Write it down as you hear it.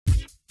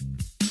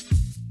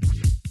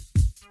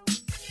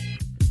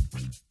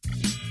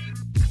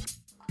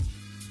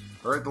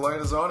All right, the line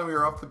is on and we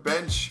are off the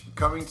bench,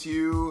 coming to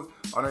you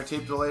on our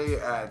tape delay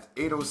at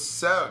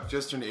 8:07,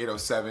 just turned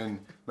 8:07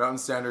 Mountain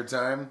Standard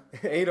Time.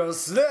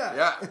 8:07.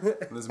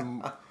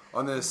 Yeah,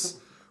 on this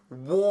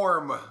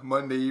warm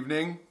Monday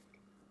evening.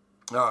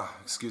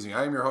 Excuse me,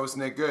 I am your host,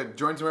 Nick Good.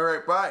 Joined to my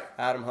right by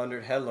Adam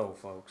 100. Hello,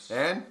 folks.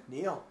 And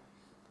Neil.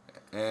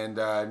 And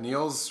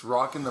Neil's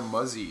rocking the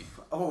muzzy.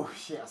 Oh,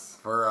 yes.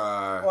 For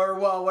Or,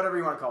 well, whatever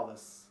you want to call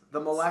this. The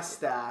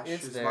molestache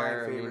It's is there. my I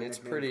favorite mean, it's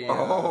nickname pretty. for it.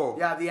 Oh.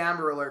 Yeah, the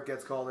Amber Alert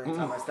gets called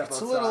anytime I step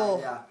It's outside. a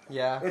little.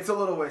 Yeah. It's a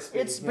little wispy.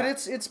 But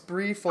it's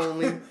brief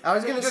only. I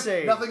was gonna Just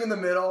say nothing in the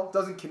middle,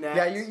 doesn't connect.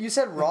 Yeah, you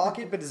said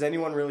rocket, but does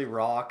anyone really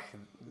rock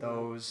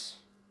those?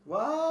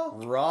 Well,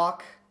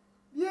 Rock.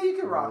 yeah, you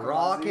can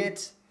rock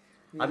it.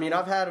 I mean,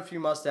 I've had a few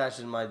mustaches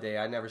in my day.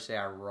 I never say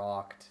I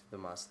rocked the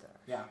mustache.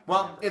 Yeah.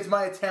 Well, it's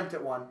my attempt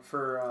at one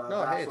for No,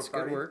 hey, bachelor it's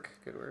party. good work.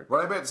 Good work.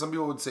 What I bet some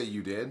people would say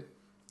you did.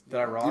 Did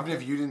I rock Even it?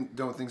 if you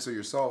don't think so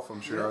yourself, I'm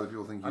sure other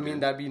people think you I mean,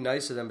 did. that'd be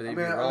nice of them, but they'd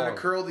be I'm wrong. gonna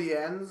curl the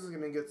ends. I'm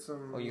gonna get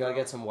some. Oh, you gotta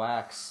get some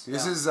wax.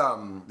 This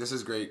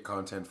is great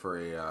content for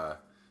a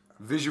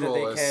visual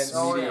That they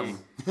can't medium.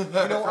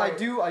 You know,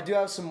 I do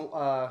have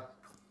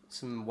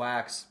some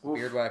wax,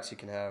 beard wax you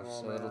can have,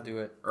 so man. that'll do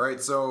it. All right,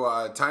 so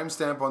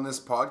timestamp on this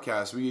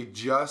podcast. We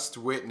just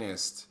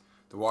witnessed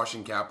the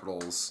Washington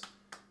Capitals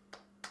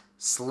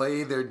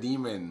slay their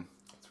demon,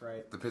 That's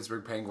right. the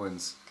Pittsburgh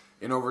Penguins,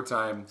 in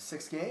overtime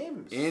 6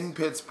 games. in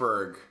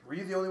Pittsburgh. Were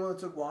you the only one that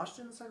took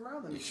Washington in the second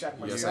round? Let me check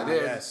my Yes, stats. I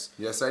did. Yes.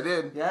 Yes, I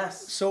did.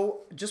 Yes.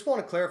 So, just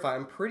want to clarify,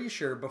 I'm pretty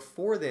sure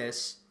before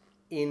this,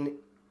 in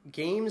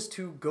games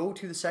to go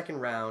to the second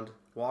round,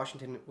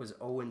 Washington was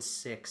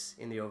 0-6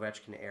 in the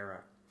Ovechkin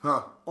era.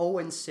 Huh.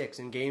 0-6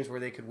 in games where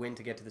they could win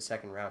to get to the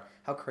second round.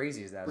 How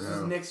crazy is that? This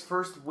is Nick's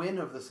first win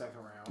of the second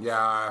round.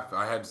 Yeah,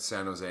 I had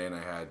San Jose and I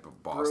had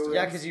Boston. Bruins,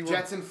 Yeah, 'cause you were-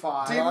 Jets in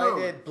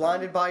 5.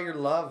 blinded by your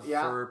love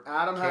Yeah, for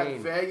Adam had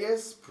Kane.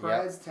 Vegas,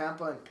 Preds,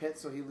 Tampa, and Pitt,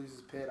 so he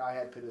loses Pitt. I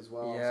had Pitt as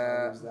well. so I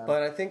Yeah, lose them.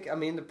 but I think, the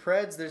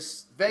Preds,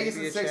 there's Vegas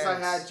maybe in a 6 I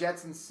chance. had,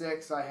 Jets in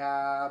 6 I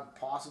had,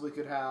 possibly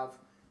could have.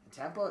 And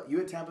Tampa, you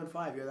had Tampa in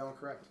 5, you had that one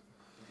correct.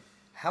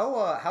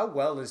 How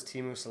well is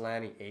Teemu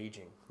Selanne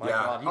aging? My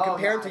Yeah. God, you Oh,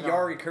 compare him yeah, to I know.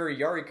 Yari Curry.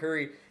 Yari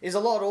Curry is a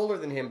lot older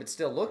than him, but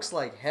still looks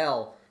like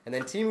hell. And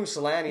then Teemu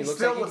Selanne He looks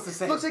still like looks the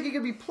same. looks like he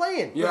could be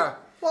playing. Yeah.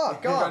 Oh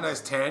He's got a God.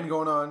 nice tan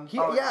going on.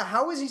 Yeah.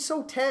 How is he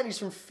so tan? He's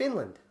from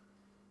Finland.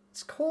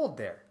 It's cold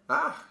there.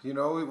 He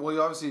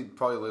obviously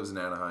probably lives in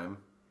Anaheim.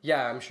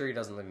 Yeah, I'm sure he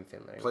doesn't live in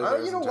Finland. Played there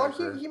You as know a what?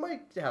 Jacker. He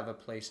might have a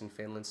place in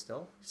Finland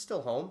still. He's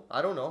still home.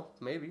 I don't know.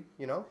 Maybe.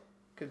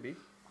 Could be.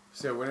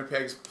 So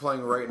Winnipeg's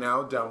playing right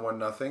now, down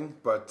 1-0,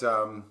 but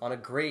On a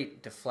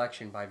great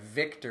deflection by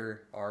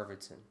Victor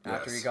Arvidsson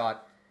after he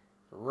got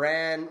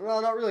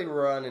not really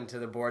run into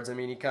the boards. I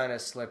mean, he kind of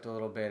slipped a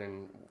little bit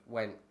and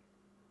went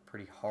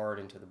pretty hard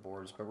into the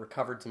boards, but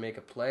recovered to make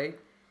a play.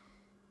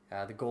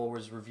 The goal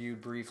was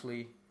reviewed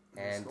briefly,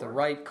 and the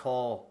right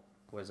call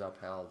was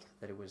upheld,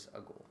 that it was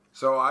a goal.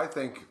 so I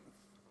think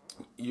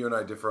you and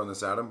I differ on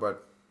this, Adam,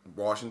 but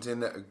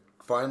Washington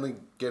finally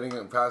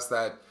getting past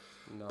that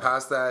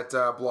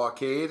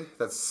blockade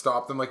that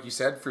stopped them, like you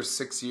said, for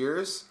 6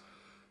 years.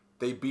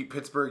 They beat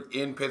Pittsburgh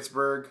in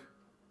Pittsburgh.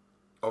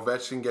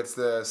 Ovechkin gets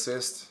the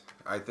assist.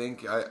 I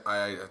think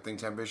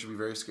Tampa should be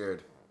very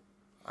scared.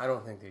 I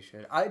don't think they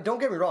should. Don't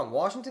get me wrong.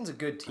 Washington's a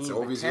good team. It's but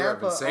Ovi's year. I've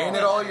been Tampa- saying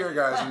it all year,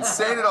 guys. I've been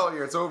saying it all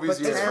year. It's Ovi's But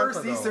year. His Tampa,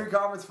 first though. Eastern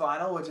Conference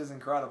final, which is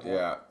incredible.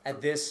 Yeah.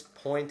 At this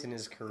point in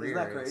his career. Isn't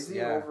that crazy?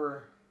 Yeah.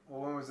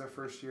 When was their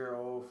first year?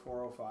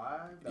 04, 05?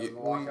 That was Yeah, the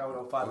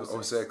lockout,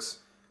 05, 06.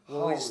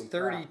 Well, he's Holy crap.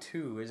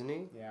 32, isn't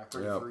he? Yeah,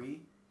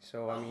 33.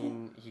 So, I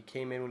mean, he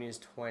came in when he was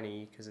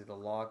 20 because of the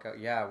lockout.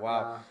 Yeah,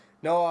 wow. Yeah.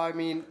 No, I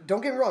mean,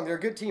 don't get me wrong. They're a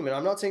good team, and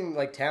I'm not saying,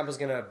 Tampa's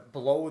going to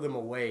blow them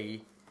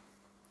away.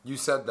 You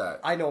said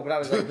that. I know, but I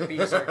was,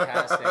 being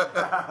sarcastic.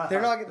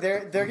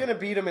 They're going to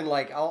beat them in,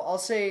 I'll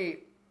say,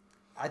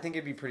 I think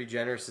it'd be pretty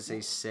generous to say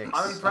 6.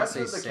 I'm impressed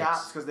I'll with say the 6.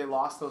 Caps because they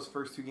lost those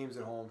first 2 games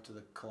at home to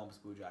the Columbus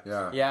Blue Jackets.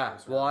 Yeah. Yeah,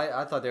 well,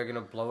 I thought they were going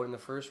to blow it in the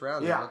first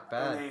round. They looked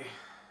bad.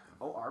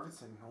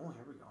 Arvidsson. Oh,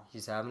 here we go.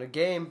 He's having a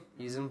game.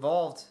 He's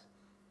involved.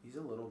 He's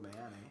a little man,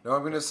 eh? No,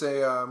 I'm gonna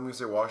say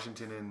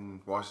Washington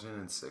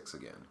in 6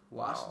 again.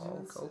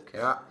 Washington. Okay.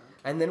 Yeah.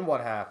 And then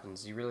what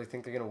happens? You really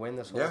think they're going to win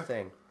this whole Yeah.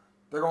 thing?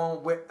 They're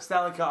going with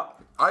Stanley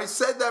Cup. I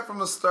said that from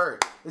the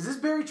start. Is this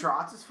Barry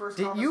Trotz's first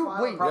Did conference you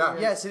final? wait? Probably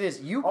is. Yes, it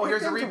is. You picked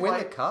here's a them to replay. win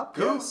the cup.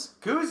 Yes.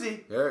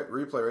 Koozie. Yeah,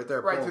 replay right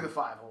there. Right Boom. through the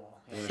 5 hole.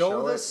 You gonna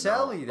Show the it?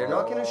 celly. No. They're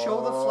not going to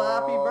show the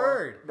flappy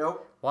bird.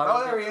 Nope. Why Oh,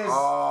 would there they- he is.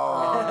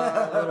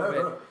 Oh. A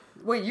little bit.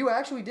 Wait, you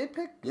actually did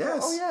pick?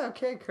 Yes. Oh yeah.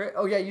 Okay. Great.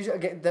 Oh yeah. You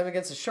them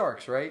against the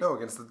Sharks, right? No,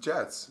 against the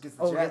Jets. Against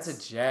the Oh, Jets.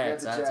 against the Jets.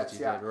 Against the That's Jets, what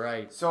you yeah. did,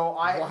 right? So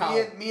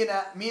Wow.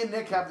 me and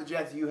Nick have the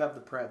Jets. You have the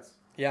Preds.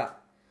 Yeah.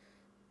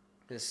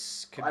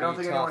 This could be I don't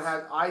think tough.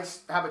 anyone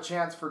has. I have a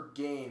chance for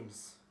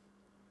games,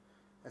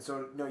 and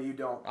so no, you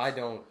don't. I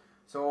don't.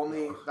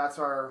 So that's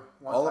our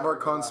one. All of our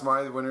Conn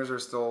Smythe winners are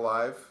still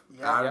alive.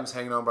 Yeah. Adam's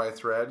hanging on by a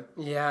thread.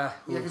 Yeah.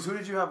 Yeah, because who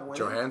did you have winning?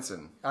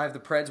 Johansson. I have the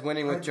Preds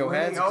winning with Preds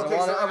Johansson. winning. Okay,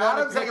 I want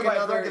Adam's to pick hanging by a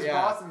another. thread because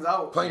Boston's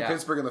out. Playing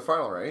Pittsburgh in the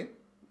final, right?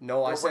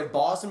 No, I said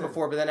Boston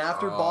before, but then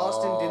after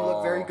Boston didn't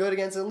look very good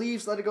against the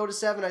Leafs, let it go to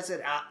 7. I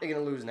said, they're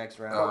going to lose next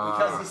round. Well,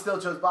 because he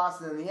still chose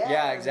Boston in the end.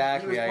 Yeah,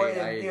 exactly. He was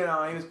playing,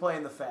 he was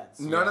playing the fence.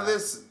 None of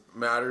this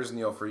matters,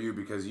 Neil, for you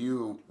because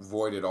you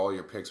voided all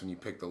your picks when you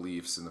picked the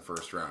Leafs in the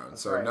first round.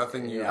 So right.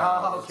 nothing you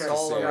It's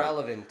all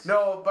irrelevant.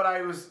 No, but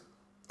I was...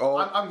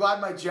 I'm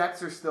glad my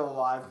Jets are still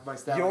alive. My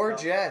Your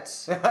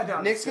Jets. No,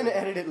 Nick's going to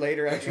edit it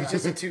later, actually. It's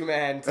just a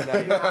two-man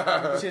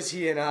tonight. Just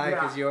he and I,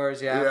 because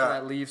yours, after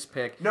that Leafs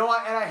pick. No,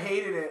 I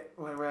hated it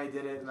when I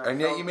did it. And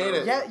yet you made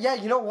it. Yeah,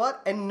 you know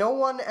what? And no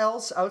one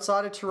else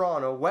outside of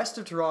Toronto, west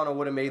of Toronto,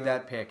 would have made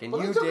that pick. And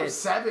you did.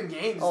 7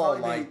 games. Oh,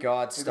 my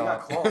God,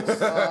 stop. They got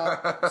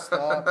close.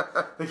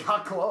 Stop. They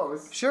got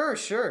close. Sure.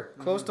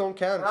 Close don't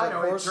count. It's like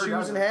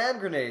horseshoes and hand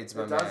grenades,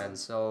 my man.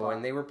 So,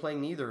 and they were playing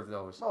neither of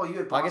those. Well, you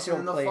had I guess you don't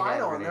in the play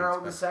final, hand and they're out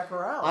in the second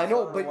round. I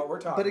know,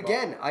 but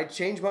again, I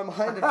changed my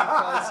mind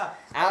because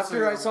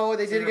after I saw what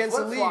they did against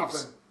the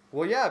Leafs.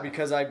 Well, yeah,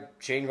 because I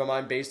changed my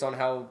mind based on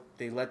how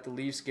they let the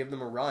Leafs give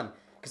them a run.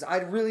 Because I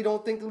really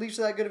don't think the Leafs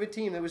are that good of a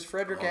team. It was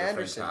Frederick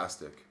Anderson.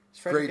 Fantastic.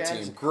 Great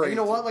team. Great. You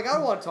know what? Like I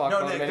don't want to talk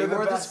about them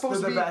anymore. It's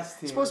supposed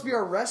to be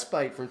our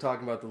respite from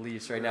talking about the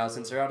Leafs right now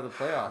since they're out of the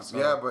playoffs. So.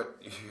 Yeah, but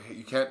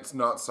you can't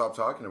not stop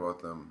talking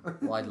about them.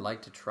 Well, I'd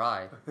like to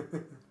try.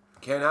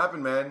 Can't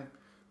happen, man.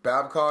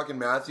 Babcock and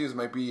Matthews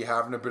might be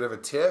having a bit of a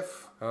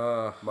tiff.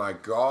 My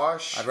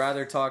gosh. I'd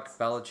rather talk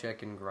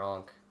Belichick and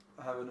Gronk.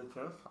 Having a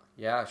tiff?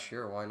 Yeah,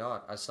 sure. Why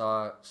not? I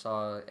saw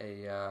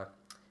a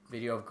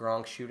video of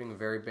Gronk shooting a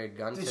very big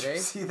gun today. Did you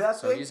see that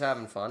So thing? he's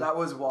having fun. That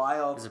was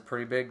wild. It's a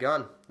pretty big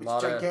gun.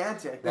 It's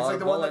gigantic. It's like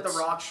the one that The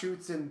Rock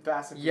shoots in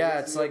Fast and Furious. Yeah,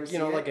 it's like,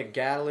 like a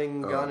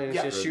Gatling gun, and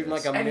it's just shooting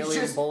like a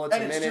million bullets a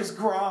minute. And it's just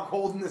Gronk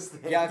holding this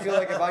thing. Yeah, I feel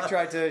like if I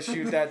tried to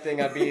shoot that thing,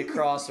 I'd be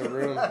across the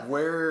room.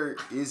 Where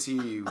is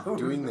he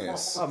doing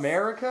this?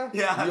 America?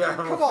 Yeah.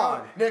 Come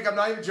on. Nick, I'm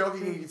not even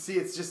joking. You can see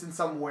it's just in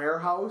some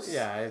warehouse.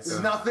 Yeah, there's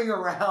nothing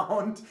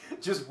around,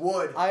 just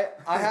wood.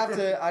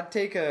 I'd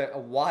take a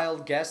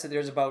wild guess that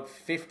there's about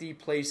 50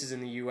 places in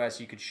the U.S.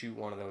 you could shoot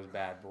one of those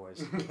bad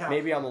boys. Yeah.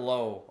 Maybe I'm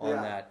low on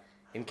that.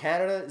 In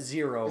Canada,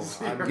 0,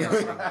 I'm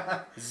guessing.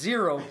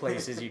 0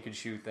 places you could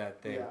shoot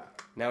that thing. Yeah.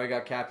 Now we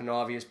got Captain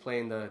Obvious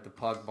playing the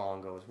pug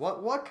bongos.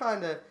 What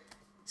kind of...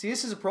 See,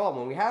 this is a problem.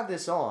 When we have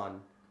this on,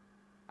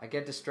 I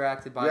get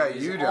distracted by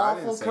these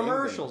awful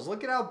commercials.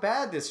 Look at how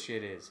bad this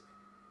shit is.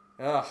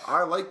 Ugh.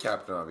 I like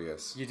Captain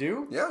Obvious. You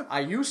do? Yeah. I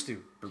used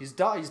to. He's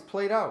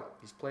played out.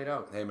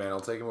 Hey, man,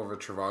 I'll take him over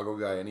Trivago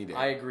guy any day.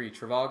 I agree.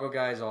 Trivago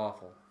guy is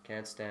awful.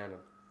 Can't stand him.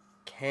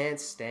 Can't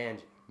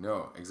stand you.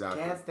 No,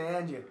 exactly. Can't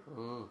stand you.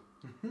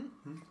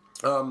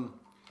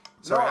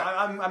 Sorry,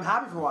 I'm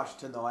happy for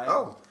Washington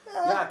though.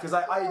 Yeah, because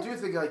I do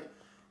think like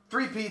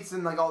three-peats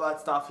and like all that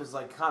stuff is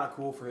like kind of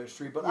cool for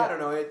history. But I don't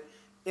know, it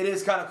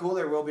is kind of cool.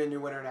 There will be a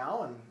new winner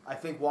now, and I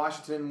think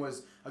Washington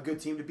was a good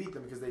team to beat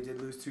them because they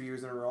did lose 2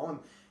 years in a row, and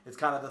it's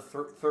kind of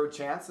the third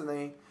chance. And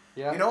they,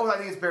 I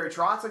think it's Barry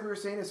Trotz, like we were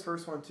saying, his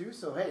first one too.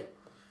 So hey.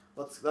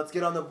 Let's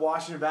get on the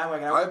Washington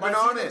bandwagon. I've been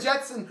on it.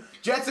 Jets and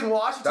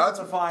Washington in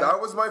the final. That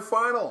was my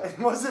final.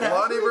 Was it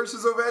Lonnie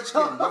versus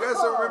Ovechkin. You guys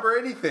don't remember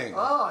anything.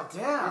 Oh,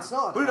 damn. It's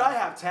not. Who did I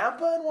have?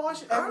 Tampa and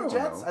Washington? I don't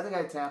Jets? know. I think I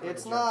had Tampa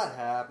It's and the Jets. not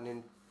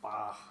happening.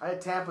 I had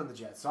Tampa and the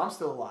Jets, so I'm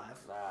still alive.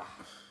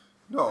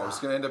 No, it's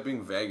going to end up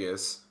being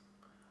Vegas.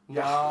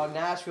 No,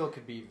 Nashville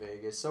could beat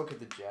Vegas. So could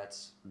the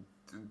Jets.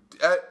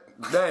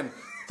 Then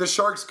the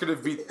Sharks could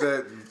have beat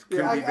Vegas.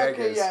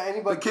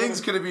 The Kings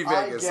could have beat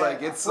Vegas.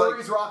 It's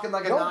Flurry's rocking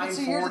like a 940. But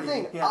see, here's the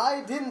thing. Yeah.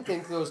 I didn't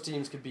think those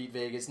teams could beat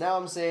Vegas. Now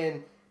I'm saying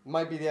it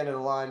might be the end of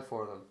the line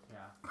for them.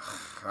 Yeah.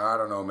 I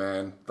don't know,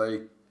 man.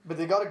 But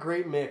they got a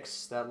great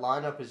mix. That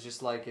lineup is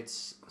just like,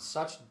 it's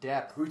such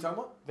depth. Who are you talking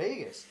about?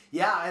 Vegas.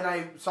 Yeah, and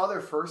I saw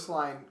their first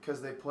line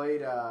because they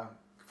played,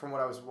 from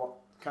what I was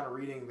kind of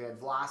reading, they had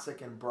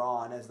Vlasic and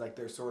Braun as like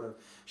their sort of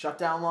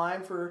shutdown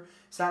line for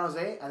San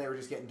Jose, and they were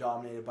just getting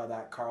dominated by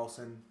that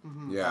Carlson,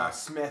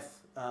 Smith,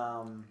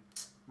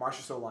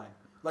 Marchessault line.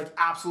 Like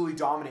absolutely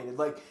dominated.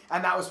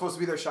 And that was supposed to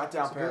be their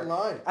shutdown pair. Good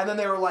line. And then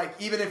they were like,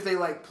 even if they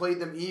like played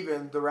them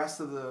even, the rest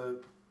of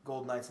the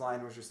Golden Knights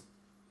line was just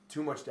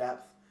too much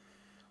depth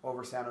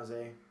over San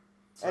Jose.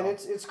 So, and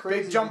it's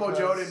crazy. Big Jumbo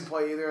Joe didn't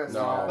play either.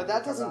 No. But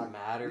that doesn't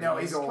matter. No,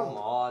 he's old. Come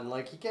on.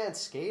 Like, he can't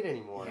skate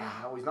anymore.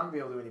 Yeah, he's not going to be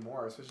able to do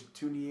anymore, especially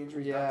 2 knee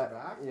injuries back to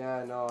back.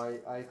 Yeah, no,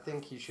 I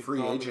think he should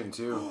free agent,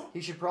 too.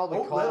 He should probably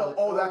call it.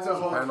 Oh, that's a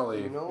hook.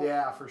 Penalty. You know?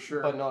 Yeah, for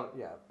sure. But not,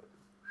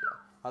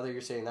 I thought you were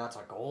saying that's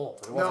a goal.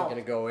 It wasn't going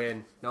to go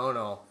in.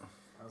 No.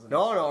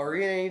 No,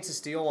 Arena needs to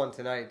steal one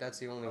tonight. That's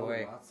the only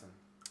way. Watson.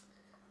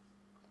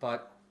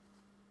 But,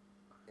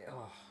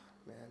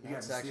 man,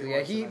 that's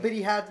actually... but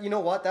he had... You know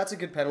what? That's a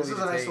good penalty to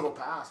take. This is a nice little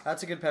pass.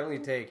 That's a good penalty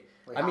to take.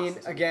 I mean,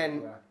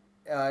 again,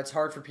 it's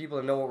hard for people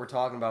to know what we're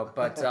talking about,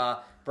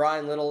 but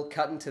Brian Little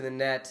cutting to the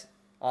net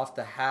off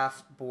the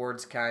half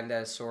boards,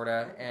 kinda,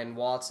 sorta, and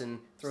Watson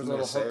throws a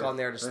little hook on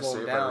there to slow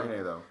him down.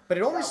 Rene, but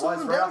it only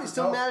slowed him right down. He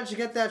still managed to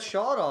get that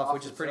shot off,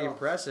 which is pretty toe.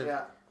 impressive.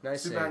 Yeah.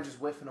 Nice Subban save. just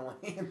whiffing away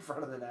in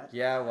front of the net.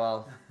 Yeah,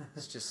 well,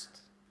 it's just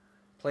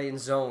playing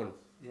zone.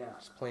 Yeah.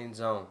 Just playing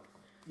zone.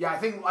 Yeah,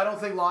 I don't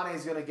think Lane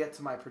is gonna get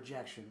to my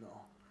projection though.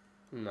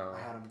 No. I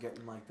had him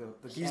getting like the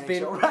He's NHL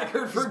been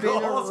record for he's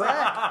goals. been a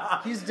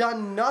wreck. He's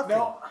done nothing.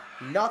 No.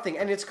 Nothing.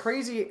 And it's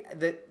crazy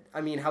that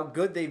how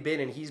good they've been,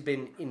 and he's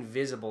been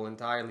invisible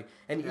entirely.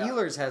 And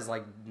Ehlers has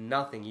like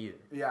nothing either.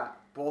 Yeah,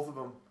 both of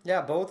them.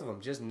 Yeah, both of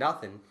them, just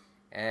nothing,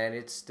 and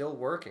it's still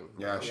working.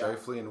 Yeah,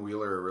 Scheifele and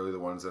Wheeler are really the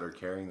ones that are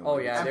carrying them. Oh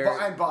yeah,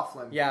 and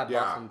Bufflin. Yeah,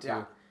 Bufflin too.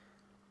 Yeah.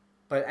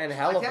 But and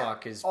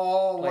Hellebuck is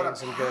playing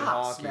some good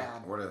hockey.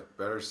 Man. What a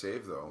better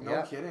save though.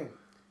 No kidding.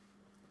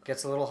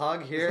 Gets a little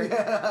hug here.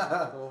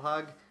 A little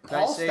hug.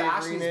 Paul Nice save,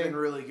 Stastny's Rene. been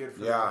really good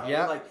for Yeah. them.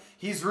 Yeah. Like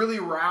he's really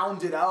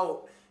rounded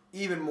out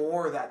even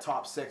more of that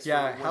top six.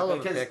 Yeah, for hell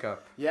of a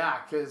pickup. Yeah,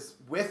 because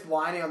with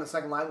Laine on the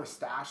second line with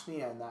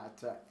Stastny and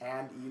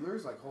and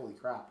Ehlers, like holy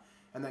crap,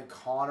 and then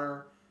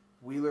Connor,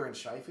 Wheeler, and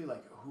Scheifele,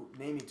 like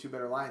name me two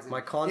better lines.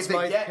 My Conn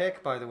Smythe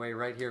pick, by the way,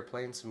 right here,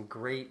 playing some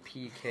great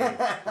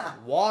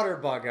PK. Water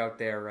bug out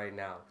there right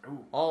now,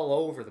 all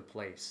over the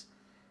place.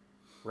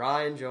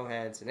 Ryan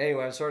Johansson.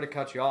 Anyway, I'm sorry to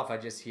cut you off.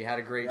 He had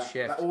a great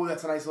shift.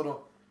 That's a nice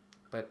little.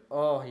 But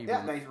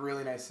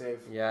really nice save.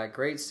 Yeah,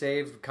 great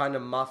save. Kind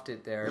of muffed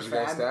it there.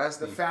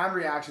 The fan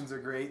reactions are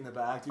great in the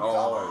back. Dude.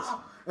 Always.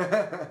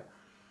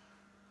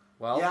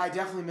 Well, yeah, I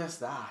definitely missed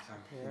that.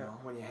 You know,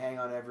 when you hang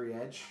on every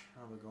edge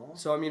of a goal.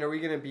 So, are we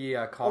going to be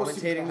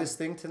commentating this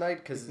thing tonight?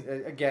 Because,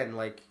 again,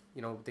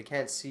 they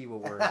can't see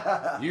what we're...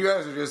 You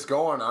guys are just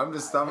going. I'm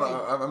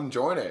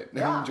enjoying it.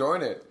 Yeah. I'm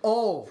enjoying it.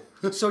 Oh,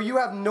 so you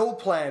have no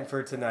plan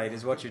for tonight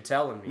is what you're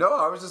telling me. No,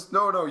 I was just...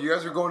 No, you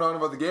guys are going on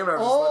about the game and I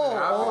was just letting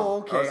it happen. Oh,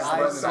 okay.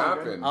 I was just letting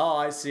it happen. Oh,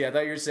 I see. I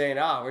thought you were saying,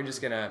 we're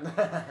just going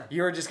to...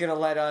 You were just going to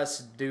let us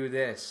do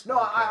this. No,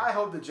 okay. I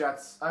hope it's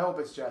Jets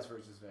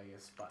versus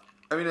Vegas, but...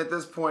 I mean, at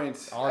this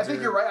point... I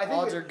think you're right. I think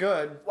odds are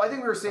good. Well, I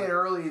think we were saying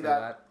early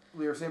that...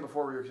 We were saying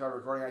before we started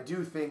recording, I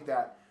do think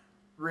that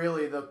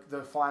really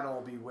the final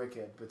will be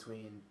wicked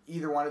between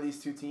either one of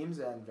these two teams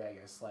and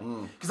Vegas.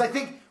 Because I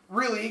think,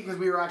 really, because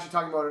we were actually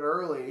talking about it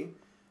early,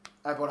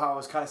 about how I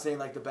was kind of saying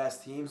like the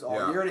best teams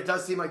all year, and it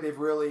does seem like they've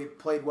really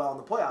played well in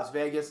the playoffs.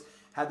 Vegas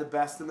had the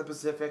best in the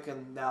Pacific,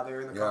 and now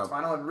they're in the conference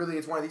final, and really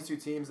it's one of these two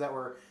teams that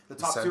were the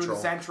top two in the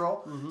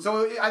Central. Mm-hmm.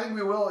 So I think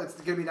we will. It's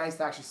going to be nice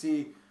to actually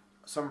see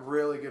some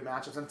really good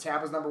matchups. And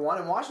Tampa's number one,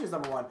 and Washington's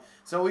number one.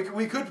 So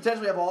we could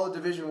potentially have all the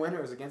division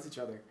winners against each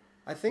other.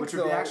 I think which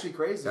would be actually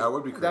crazy. That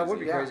would be crazy. That would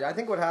be crazy. I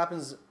think what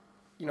happens,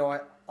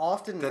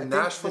 often... Did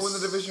Nashville win the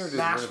division or did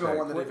Nashville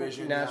won the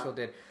division? Nashville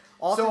did.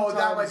 So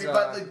that might be...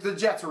 But the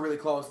Jets were really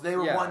close. They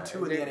were 1-2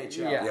 in the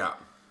NHL. Yeah.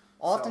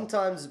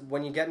 Oftentimes,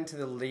 when you get into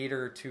the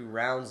later two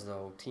rounds,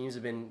 though, teams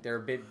they're a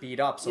bit beat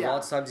up. So a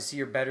lot of times you see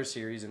your better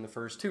series in the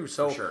first two.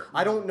 So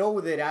I don't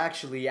know that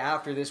actually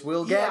after this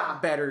we'll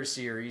get better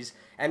series.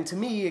 And to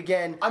me,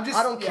 again, I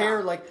don't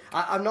care. Like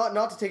I'm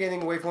not to take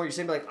anything away from what you're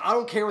saying, but I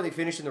don't care where they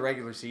finish in the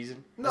regular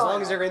season. As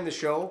long as they're in the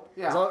show,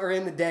 as long as they're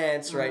in the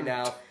dance right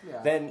now,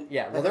 then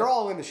well, they're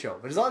all in the show.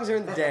 But as long as they're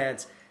in the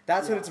dance,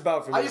 that's what it's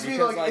about for me. I just mean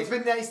like it's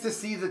been nice to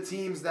see the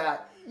teams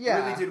that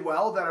really did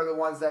well, that are the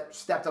ones that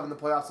stepped up in the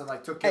playoffs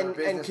and took care of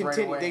business and continued.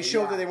 Right away. They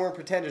showed that they weren't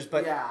pretenders,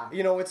 but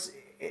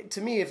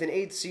to me, if an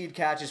 8th seed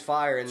catches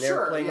fire and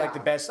they're playing like the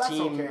best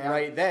team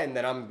right then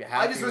I'm happy.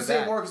 I just was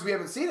saying more because we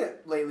haven't seen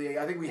it lately.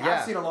 I think we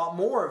have seen a lot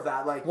more of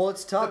that. Like,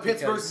 it's tough. The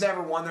Pittsburgh's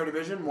never won their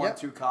division, won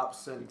 2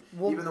 cups, and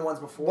even the ones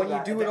before. When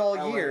that, you do it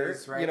all year,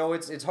 right?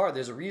 it's hard.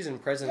 There's a reason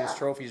President's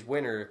Trophies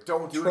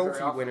don't do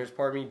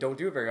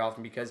it very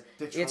often because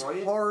it's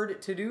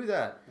hard to do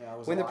that.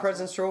 Win the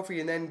President's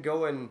Trophy and then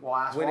go and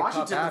win a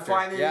cup after.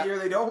 Find the year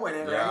they don't win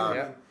it.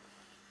 Right?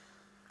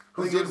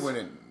 Who did win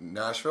it?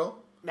 Nashville.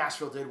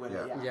 Nashville did win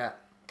it, yeah.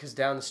 Because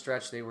down the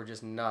stretch, they were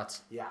just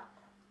nuts. Yeah.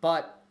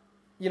 But,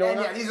 these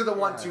are the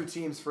 1-2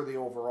 teams for the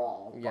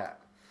overall. Yeah.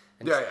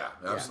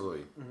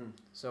 Absolutely. Mm-hmm.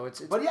 So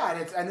it's but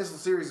and this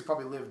series has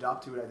probably lived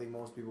up to it. I think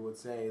most people would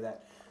say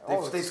that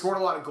they scored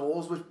a lot of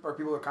goals, which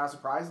people are kind of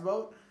surprised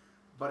about.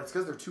 But it's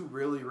because they're two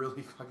really,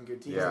 really fucking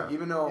good teams. Yeah. Like,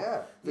 even though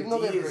they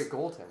have great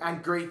goaltending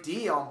and great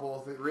D on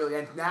both, really,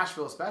 and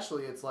Nashville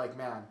especially, it's like,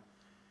 man,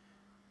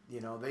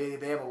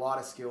 they have a lot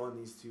of skill in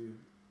these two,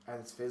 and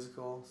it's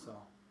physical. So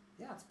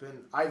it's been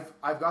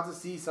I've got to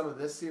see some of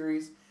this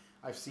series.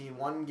 I've seen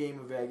one game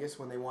of Vegas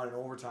when they won in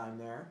overtime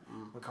there,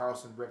 when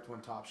Carlson ripped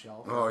one top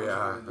shelf. Oh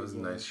yeah, that was a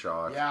nice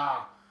shot.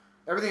 Yeah,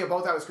 everything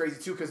about that was crazy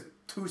too, because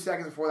 2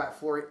 seconds before that,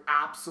 Fleury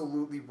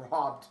absolutely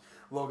robbed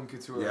Logan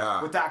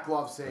Couture with that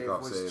glove save.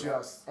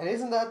 Just. And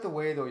isn't that the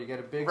way though? You get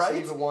a big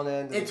save at one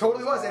end. It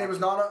totally was, and it was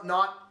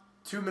not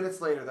 2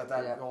 minutes later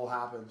that goal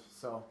happened.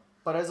 So.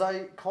 But as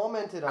I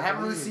commented, I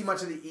haven't really seen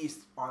much of the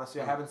East.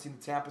 Honestly, I haven't seen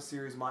the Tampa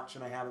series much,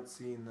 and I haven't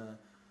seen the.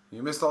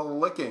 You missed all the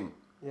licking.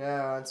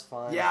 Yeah, that's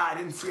fine. Yeah, I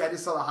didn't see. I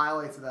just saw the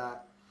highlights of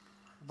that.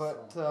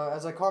 But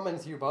as I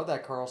commented to you about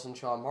that Carlson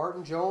shot,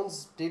 Martin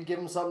Jones did give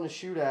him something to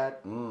shoot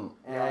at,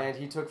 and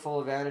he took full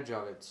advantage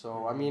of it.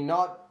 So, I mean,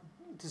 not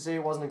to say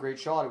it wasn't a great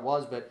shot, it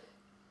was, but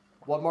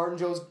what Martin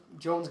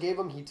Jones gave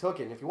him, he took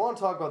it. And if you want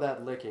to talk about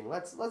that licking,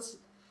 why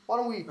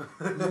don't we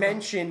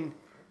mention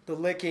the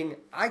licking?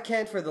 I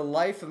can't for the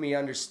life of me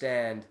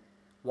understand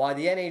why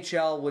the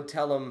NHL would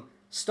tell him,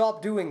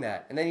 stop doing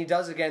that. And then he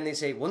does it again, and they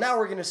say, well, now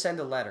we're going to send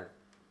a letter.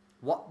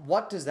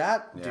 What does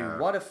that do?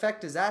 What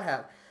effect does that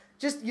have?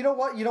 Just, you know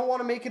what? You don't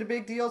want to make it a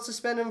big deal.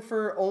 Suspend him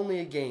for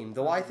only a game.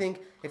 Though I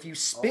think if you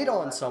spit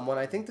on someone,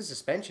 I think the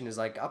suspension is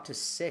like up to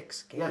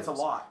 6 games. Yeah, it's a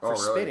lot. For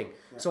spitting.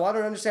 Yeah. So I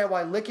don't understand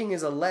why licking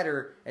is a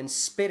letter and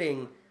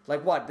spitting,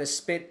 like what? The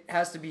spit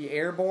has to be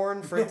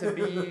airborne for it to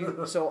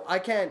be... So I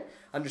can't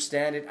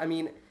understand it. I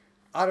mean,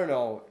 I don't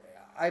know.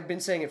 I've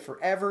been saying it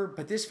forever,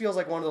 but this feels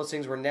like one of those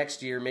things where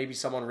next year maybe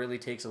someone really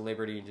takes a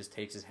liberty and just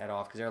takes his head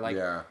off because they're like,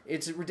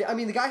 I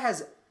mean, the guy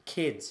has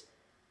kids.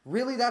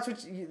 Really,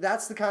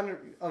 that's the kind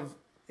of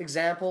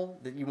example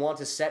that you want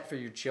to set for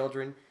your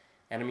children,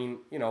 and I mean,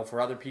 you know, for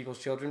other people's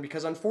children,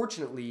 because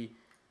unfortunately,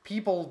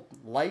 people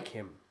like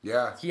him.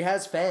 Yeah. He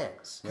has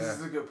fans. Because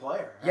he's a good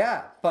player.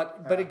 Yeah,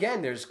 but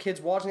again, there's kids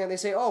watching that and they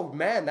say, oh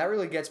man, that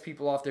really gets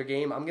people off their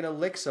game. I'm going to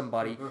lick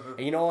somebody.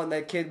 And you know, and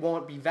that kid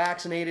won't be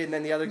vaccinated and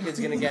then the other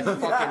kid's going to get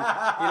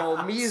fucking, you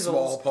know,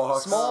 measles,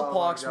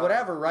 smallpox,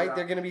 whatever, right? Yeah.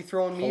 They're going to be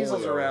throwing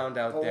measles around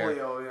out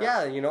there.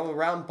 Yeah, you know,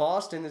 around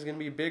Boston, there's going to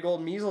be a big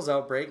old measles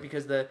outbreak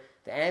because the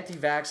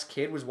anti-vax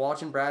kid was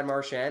watching Brad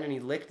Marchand and he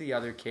licked the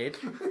other kid.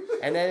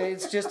 And then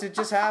it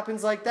just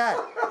happens like that.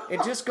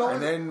 It just goes.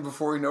 And then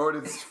before you know it,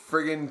 it's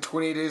friggin'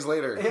 28 days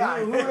later. Yeah,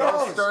 who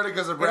knows? It started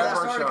because of Brad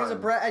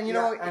Marchand. And you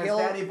know, and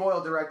Danny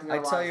Boyle directing. I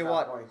tell you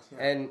what,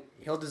 and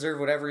he'll deserve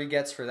whatever he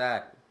gets for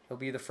that. He'll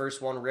be the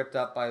first one ripped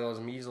up by those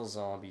measles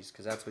zombies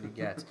because that's what he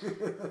gets.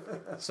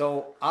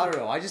 So I don't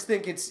know. I just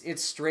think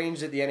it's strange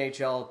that the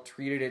NHL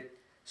treated it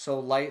so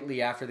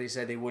lightly after they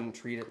said they wouldn't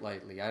treat it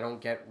lightly. I don't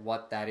get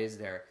what that is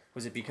there.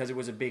 Was it because it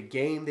was a big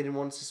game they didn't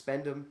want to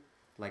suspend him?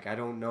 Like, I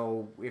don't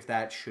know if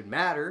that should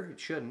matter. It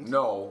shouldn't.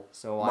 No.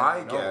 So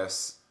my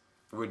guess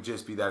would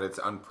just be that it's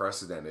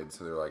unprecedented.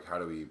 So they're like, how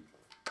do we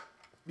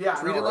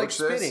treat it like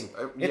spitting?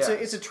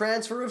 It's a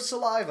transfer of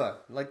saliva.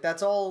 Like,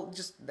 that's all.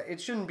 Just it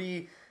shouldn't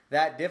be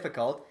that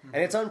difficult. Mm-hmm.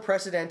 And it's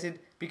unprecedented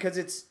because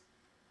it's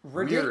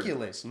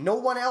ridiculous. Weird. No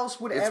one else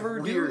would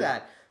ever do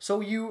that. So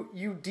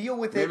you deal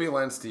with it. Maybe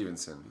Len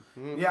Stevenson.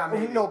 Yeah,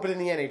 maybe. No, but in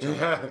the NHL.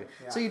 Yeah.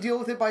 So you deal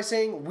with it by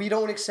saying, we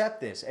don't accept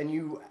this. And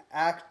you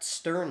act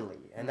sternly.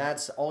 And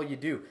that's all you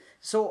do.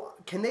 So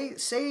can they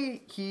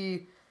say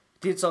he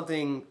did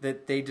something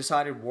that they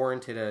decided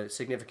warranted a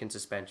significant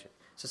suspension?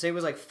 So say it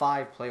was like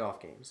 5 playoff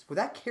games. Would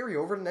that carry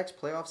over to the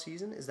next playoff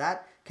season?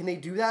 Can they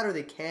do that or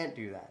they can't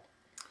do that?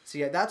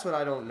 See, that's what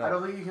I don't know. I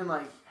don't think you can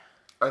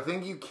I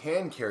think you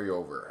can carry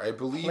over. I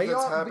believe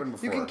that's happened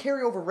before. You can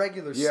carry over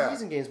regular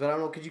season games, but I don't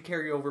know, could you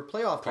carry over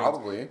playoff games?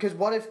 Probably. Because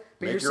what if...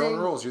 But make your own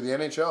rules. You're the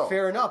NHL.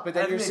 Fair enough, but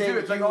then you're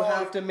saying you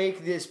have to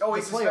make this the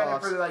playoffs.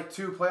 Suspended for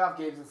 2 playoff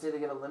games and say they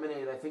get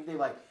eliminated. I think they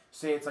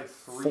say it's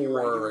 3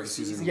 regular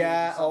season games.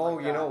 Yeah,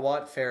 you know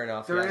what? Fair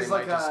enough. There is they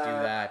might just do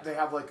that. They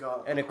have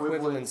an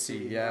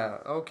equivalency. Yeah,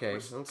 okay.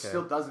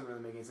 Still doesn't really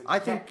make any sense. I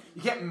think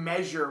you can't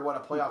measure what a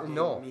playoff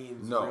game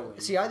means. No.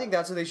 Really. See, I think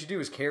that's what they should do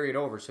is carry it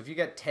over. So if you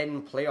get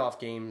 10 playoff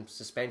game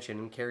suspension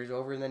and carries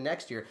over in the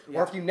next year,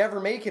 or if you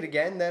never make it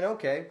again, then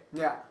okay.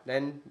 Yeah.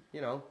 Then,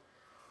 you know.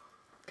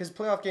 Because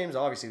playoff games,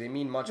 obviously, they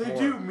mean much more. They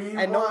do mean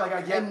more.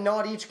 And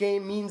not each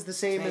game means the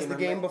same as the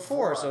game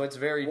before, so it's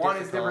very difficult.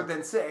 One is different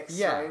than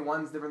 6, right?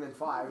 One's different than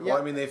 5. Well,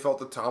 I mean, they felt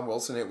that Tom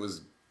Wilson, it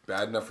was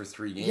bad enough for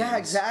 3 games. Yeah,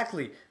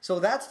 exactly. So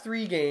that's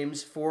 3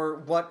 games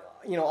for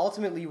what,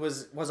 ultimately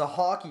was a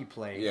hockey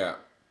play. Yeah.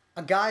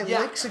 A guy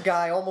licks a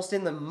guy almost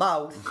in the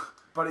mouth.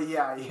 But he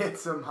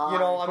hits him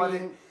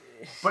high.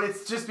 But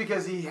it's just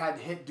because he had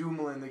hit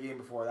Dumoulin the game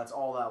before. That's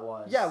all that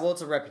was. Yeah, well,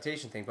 it's a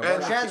reputation thing. But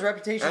Marchand's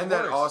reputation and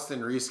that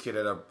Austin Reese kid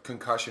had a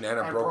concussion and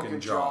a broken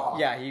jaw.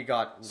 Yeah, he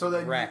got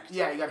wrecked.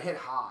 Yeah, he got hit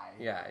high.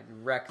 Yeah,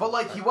 wrecked.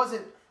 But he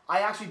wasn't... I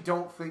actually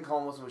don't think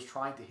Colin Wilson was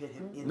trying to hit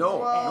him in the head.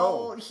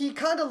 Well, he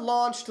kind of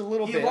launched a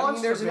little bit. I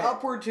mean, there's an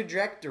upward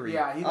trajectory.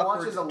 Yeah, he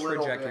launches a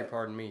little trajectory, bit.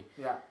 Pardon me.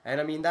 Yeah. And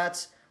I mean,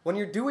 that's... When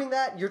you're doing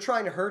that, you're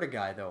trying to hurt a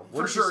guy, though.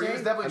 For sure, he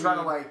was definitely trying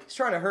to He's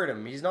trying to hurt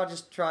him. He's not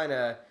just trying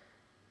to...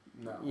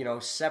 No.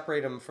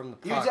 Separate him from the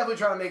puck. He was definitely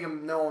trying to make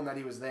him known that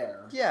he was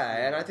there.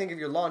 Yeah, and I think if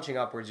you're launching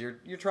upwards, you're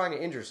trying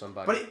to injure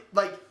somebody.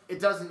 But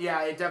it doesn't.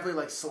 Yeah, it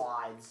definitely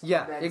slides.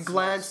 Yeah, it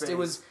glanced.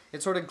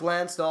 It sort of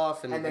glanced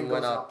off and then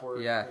went up.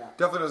 Upward. Yeah,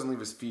 definitely doesn't leave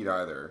his feet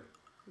either.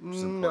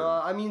 No,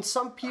 I mean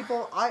some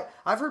people.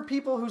 I've heard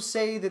people who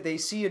say that they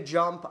see a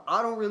jump.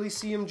 I don't really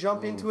see him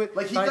jump into it.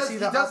 He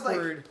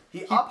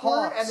upward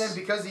pops. And then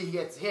because he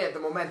gets hit, the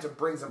momentum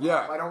brings him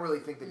up. I don't really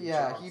think that he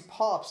jumps. He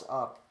pops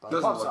up.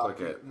 Doesn't look like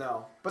it.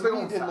 No, but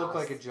it didn't look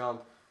like a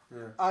jump.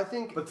 Yeah. I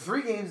think. But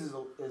 3 games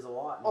is a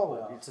lot.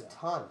 It's a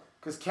ton.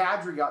 Because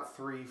Kadri got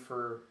 3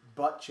 for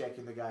butt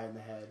checking the guy in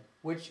the head,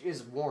 which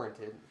is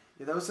warranted.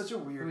 Yeah, that was such a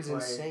weird play. It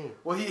was insane.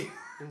 Well,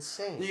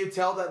 insane. You could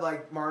tell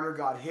that Marner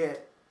got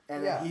hit.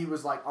 And then he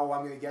was like, "Oh,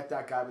 I'm gonna get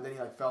that guy," but then he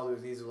like fell to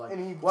his knees and was like,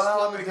 and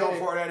 "Well, I'm gonna go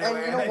for it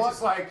anyway." And,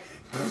 just like,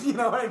 you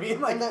know what I mean?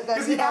 Like,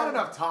 because he had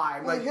enough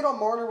time. Well, the hit on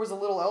Marner was a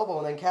little elbow,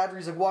 and then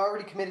Kadri's like, "Well, I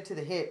already committed to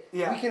the hit."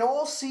 Yeah. We can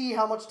all see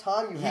how much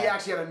time you had. He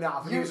actually had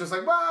enough. And he was just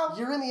like, "Well,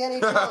 you're in the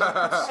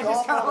NHL. You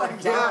just stop on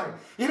a dime."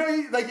 You know,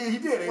 he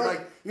did.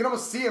 Like you can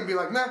almost see him be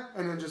like, "Nah,"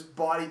 and then just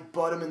butt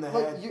him in the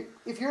head.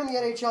 If you're in the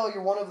NHL,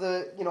 you're one of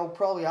the,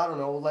 probably, I don't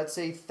know, let's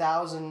say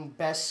 1,000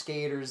 best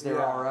skaters there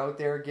are out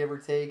there, give or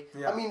take.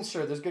 Yeah. I mean,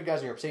 sure, there's good guys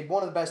in Europe. Say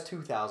one of the best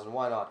 2,000.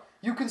 Why not?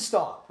 You can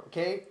stop,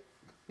 okay?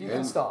 You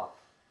can stop.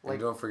 And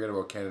don't forget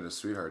about Canada's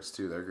Sweethearts,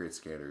 too. They're great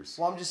skaters.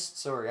 Well, I'm just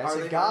sorry. I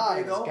said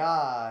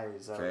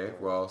guys. Okay,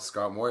 well,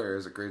 Scott Moyer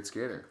is a great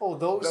skater. Oh,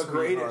 those the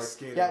greatest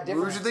skater. Yeah,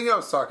 who did you think I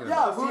was talking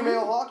about? Yeah,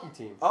 female hockey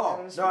team.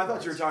 Oh, no, I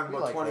thought you were talking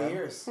about 20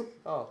 years.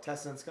 Oh.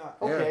 Tessa and Scott.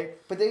 Okay,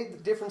 but they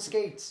different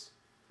skates.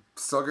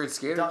 Still great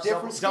skaters.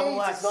 Different skates.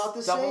 Double X. It's not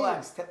the Double same.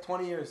 X.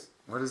 20 years.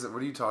 What is it?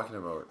 What are you talking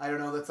about? I don't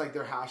know. That's like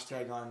their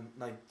hashtag on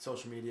like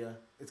social media.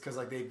 It's because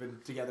like they've been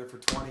together for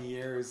 20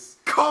 years.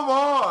 Come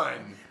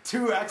on!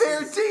 2 X's.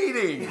 They're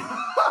dating!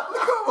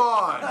 Come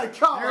on! You're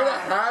gonna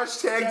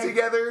hashtag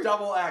together?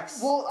 Double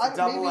X. Well,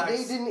 maybe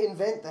they didn't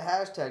invent the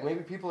hashtag.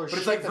 Maybe people are. But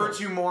it's like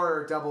Virtue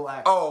More or Double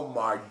X. Oh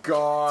my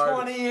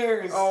god! 20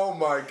 years. Oh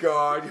my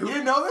god! You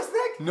didn't know this,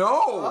 Nick? No.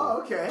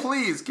 Oh, okay.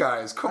 Please,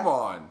 guys, come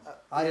on.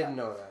 I didn't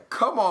know that.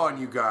 Come on,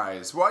 you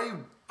guys. Why are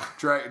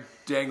you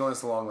dangling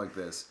us along like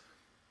this?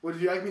 Would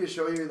you like me to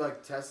show you,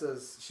 like,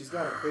 Tessa's... She's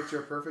got a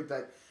picture perfect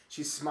that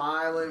she's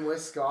smiling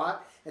with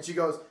Scott, and she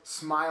goes,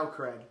 "Smile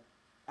cred,"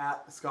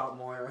 at Scott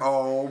Moyer.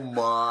 Oh,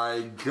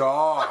 my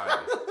God.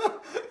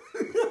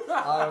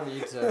 I don't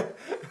need to.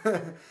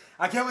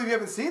 I can't believe you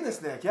haven't seen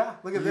this, Nick. Yeah,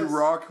 look at this. You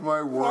rock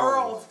my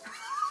world.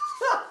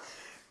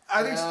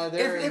 I think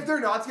if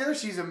they're not together,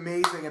 she's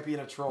amazing at being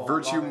a troll.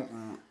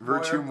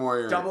 Virtue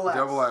Moyer. Double X.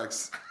 Double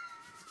X.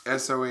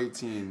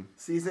 SO18.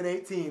 Season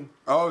 18.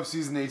 Oh,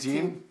 season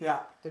 18? Yeah.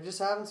 They're just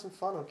having some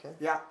fun, okay?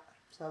 Yeah.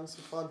 Just having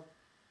some fun.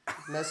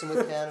 Messing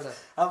with Canada.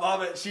 I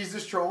love it. She's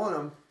just trolling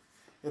him.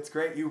 It's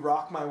great. You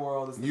rock my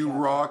world. You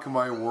rock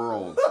my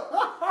world.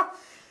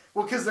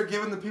 Well, because they're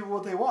giving the people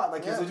what they want.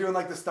 Like, because they're doing,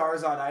 like, the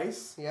Stars on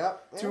Ice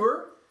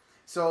tour.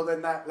 So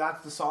then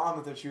that's the song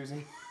that they're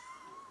choosing.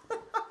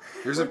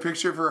 There's a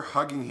picture of her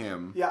hugging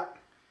him. Yeah.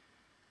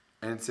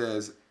 And it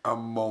says, "A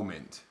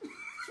moment."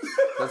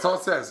 That's all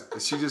it says.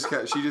 She just. I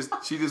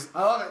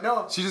love it.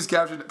 No. She just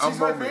captured a moment. She's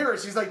my favorite.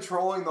 She's like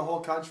trolling the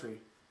whole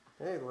country.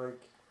 Hey, like.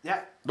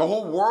 Yeah. The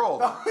whole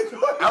world.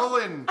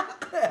 Ellen.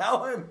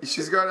 Ellen.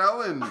 She's got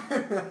Ellen.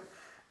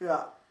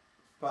 Yeah.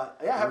 But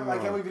yeah, I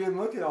can't believe you didn't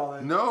look at all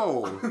that.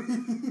 No.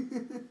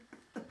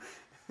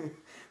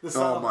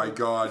 Oh my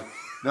God.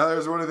 Now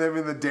there's one of them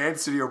in the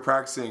dance studio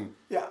practicing.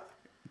 Yeah.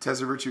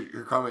 Tessa Virtue,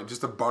 her comment,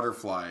 just a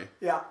butterfly.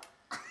 Yeah.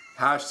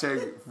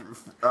 Hashtag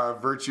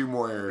Virtue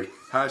Moyer.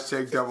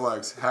 Hashtag Double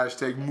X.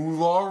 Hashtag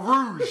Moulin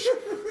Rouge.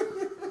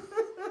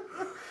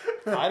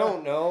 I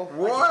don't know.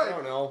 What? I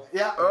don't know.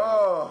 Yeah.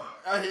 Oh.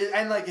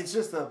 And like, it's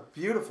just a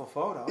beautiful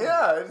photo.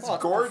 Yeah, it's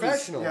gorgeous.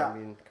 Professional. Yeah. I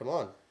mean, come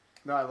on.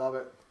 No, I love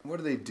it. What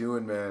are they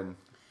doing, man?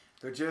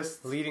 They're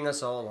just Leading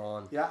us all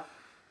on. Yeah.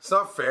 It's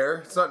not fair.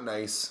 It's not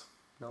nice.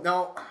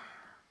 No.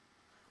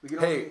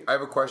 Hey, I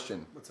have a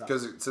question. What's up?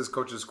 Because it says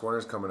Coach's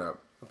Corner's coming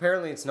up.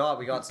 Apparently it's not.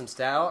 We got some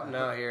stout.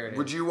 No, here it is.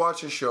 Would you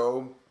watch a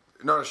show,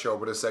 not a show,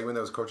 but a segment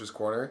that was Coach's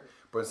Corner,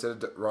 but instead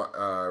of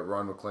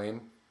Ron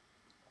McLean,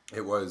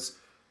 it was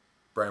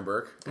Brian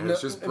Burke, and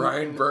it's just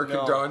Brian Burke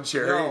and Don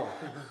Cherry?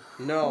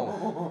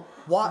 No.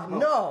 What?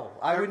 No.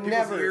 I would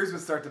never. Ears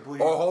would start to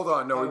bleed. Oh, hold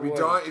on. No,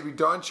 it'd be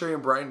Don Cherry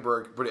and Brian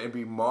Burke, but it'd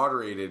be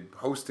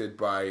hosted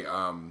by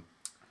I'm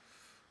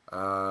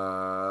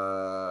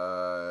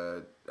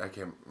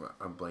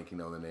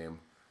blanking on the name.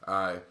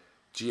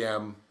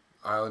 GM,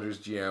 Islanders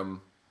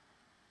GM.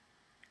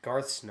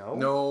 Garth Snow?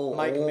 No.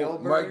 Mike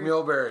Milbury? Mike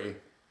Milbury.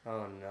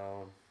 Oh,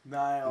 no.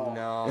 No.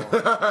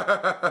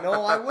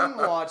 No, I wouldn't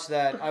watch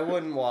that. I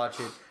wouldn't watch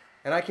it.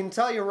 And I can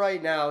tell you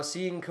right now,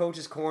 seeing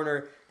Coach's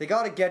Corner, they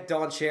got to get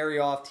Don Cherry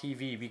off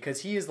TV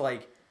because he is,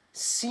 like,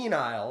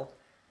 senile.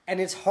 And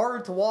it's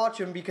hard to watch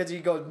him because he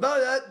goes,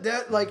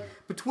 like,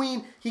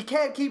 he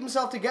can't keep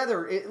himself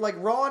together. Like,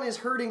 Ron is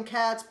herding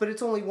cats, but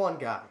it's only one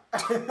guy.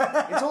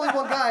 It's only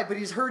one guy, but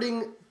he's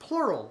herding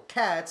plural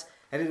cats.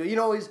 And, he's,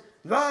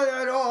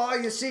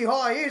 you see,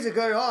 he's a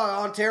good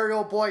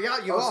Ontario boy. Yeah,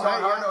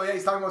 Scott Hartnell. Yeah,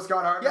 he's talking about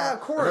Scott Hartnell. Yeah,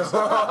 of course.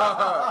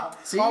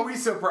 See? Are we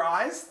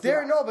surprised?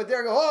 They're look at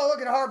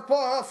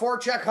Hartnell,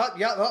 forecheck, hut,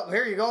 yeah,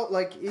 here you go.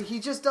 Like, he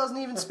just doesn't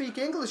even speak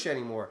English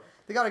anymore.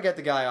 They got to get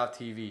the guy off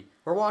TV.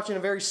 We're watching a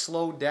very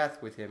slow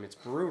death with him. It's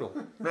brutal.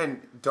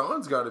 Man,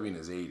 Don's got to be in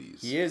his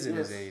 80s. He is in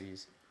his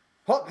 80s.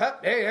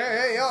 Hey,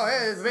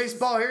 it's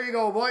baseball. Here you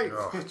go, boy.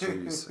 Oh,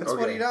 jeez. That's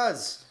what he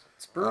does.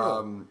 It's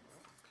brutal.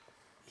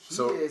 He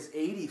is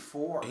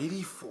 84.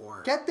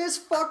 84. Get this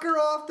fucker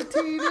off the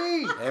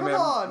TV. Hey, Come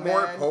on,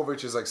 man.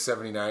 Moripovich is like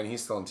 79.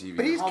 He's still on TV.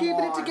 But he's keeping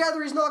it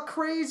together. He's not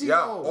crazy,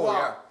 yeah. though. Oh,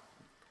 yeah.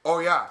 Oh,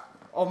 yeah.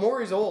 Oh,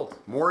 Maury's old.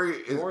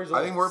 Maury's old.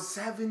 I think we're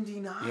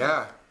 79.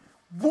 Yeah.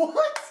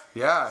 What?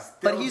 Yeah.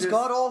 But he's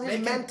got all his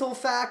mental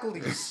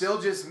faculties.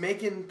 Still just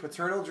making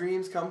paternal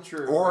dreams come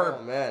true. Or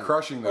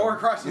crushing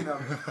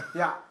them.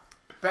 Yeah.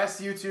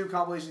 Best YouTube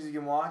compilations you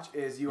can watch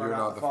is You Are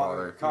Not the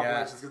Father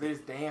compilations, because they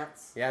just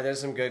dance. Yeah, there's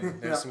some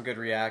good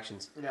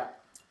reactions. Yeah.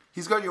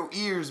 He's got your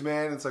ears,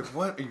 man. It's like,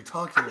 what are you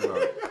talking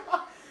about?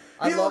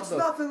 He looks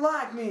nothing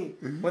like me.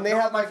 When they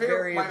have my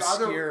very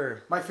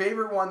obscure... My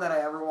favorite one that I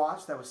ever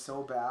watched that was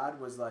so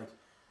bad was like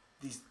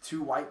these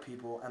two white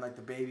people and like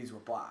the babies were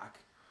black.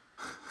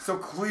 So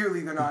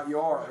clearly they're not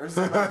yours.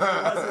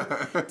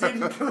 Like,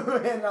 didn't clue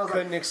in. And I was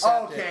Couldn't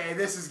accept okay,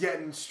 this is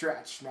getting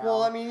stretched now.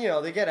 Well, I mean,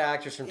 they get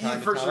actors from time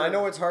to time. Sure. I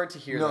know it's hard to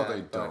hear that. No,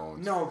 they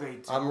don't. No, they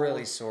don't. I'm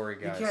really sorry,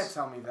 guys. You can't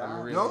tell me that.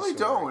 Really no, they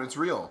don't. It's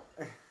real.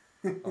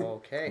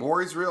 Okay.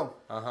 Maury's real.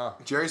 Uh-huh.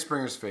 Jerry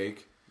Springer's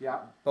fake. Yeah.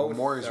 Both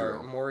Maury's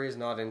real. Maury's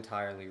not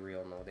entirely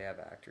real. No, they have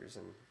actors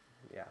and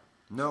yeah.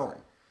 No.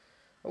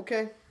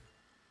 Okay.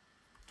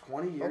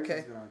 20 years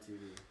he's been on TV.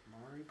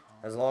 Maury Paul.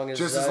 As long as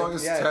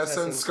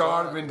Tessa and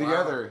Scott have been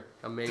together.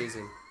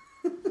 Amazing.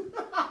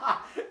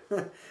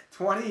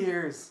 20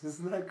 years.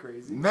 Isn't that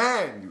crazy?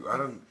 Man,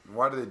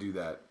 why do they do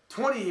that?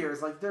 20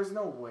 years, like there's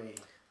no way.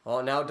 Oh,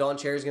 now Don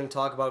Cherry's going to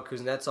talk about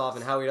Kuznetsov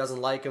and how he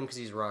doesn't like him because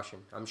he's Russian.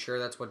 I'm sure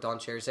that's what Don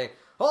Cherry's saying.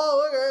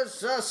 Oh, look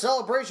at this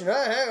celebration.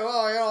 Hey,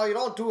 well, you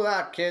don't do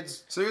that,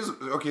 kids. So here's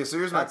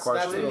my question.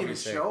 That's didn't even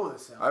show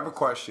this. I have a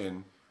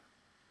question.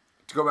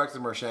 To go back to the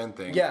Marchand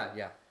thing.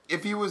 Yeah.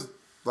 If he was,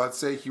 let's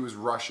say he was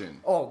Russian.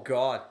 Oh,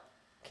 God.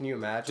 Can you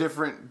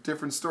imagine?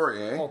 Different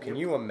story, eh? Oh, can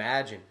you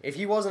imagine? If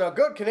he wasn't a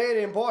good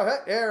Canadian boy,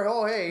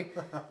 hey.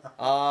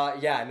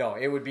 Yeah, no,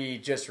 it would be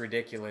just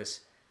ridiculous,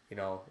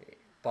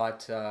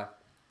 But, I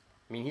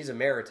mean, he's a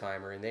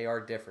Maritimer, and they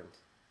are different.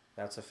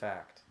 That's a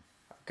fact.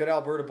 Good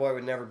Alberta boy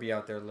would never be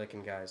out there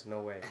licking guys.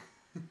 No way.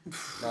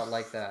 Not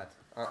like that.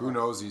 Who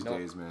knows these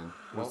days, man?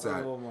 What's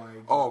that? Oh, my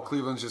God. Oh,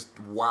 Cleveland's just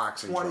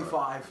waxing.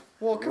 25.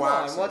 Well, come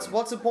on.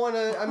 What's the point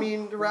of... I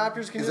mean, the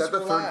Raptors can Is just that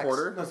the relax. third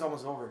quarter? No, it's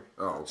almost over.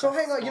 Oh, okay. So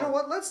hang on. You know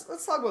what? Let's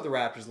talk about the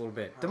Raptors a little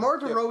bit. DeMar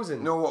DeRozan.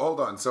 No, hold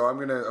on. So I'm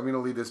gonna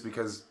lead this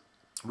because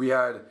we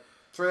had...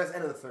 So that's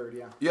end of the third,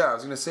 yeah. Yeah, I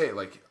was gonna say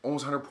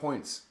almost 100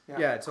 points.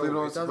 Yeah, it's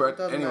over. It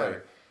doesn't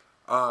matter.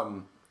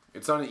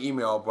 It's on an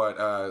email, but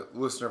a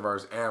listener of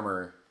ours,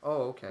 Amber,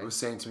 was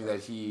saying to me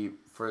that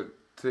for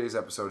today's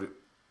episode,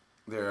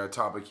 the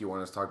topic he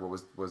wanted us to talk about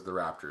was the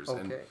Raptors. Okay.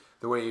 And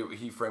the way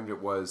he framed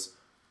it was,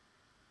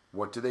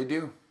 what do they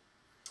do?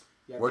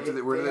 Yeah, where do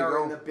they go? They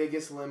are in the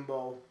biggest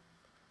limbo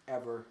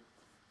ever.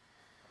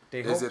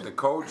 Is it the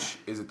coach?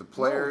 Is it the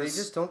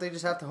players? No, they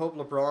just have to hope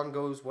LeBron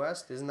goes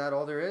west? Isn't that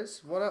all there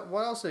is? What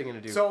else are they going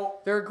to do? So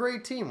they're a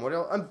great team. What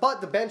else? But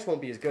the bench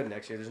won't be as good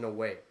next year. There's no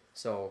way.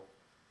 So,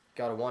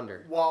 gotta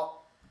wonder.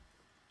 Well,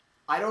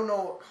 I don't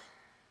know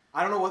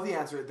what the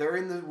answer is. They're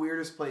in the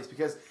weirdest place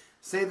because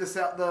say the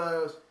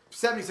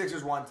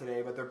 76ers won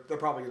today, but they're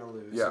probably going to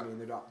lose. Yeah. I mean,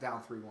 they're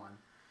down 3-1.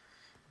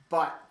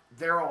 But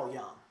they're all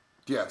young.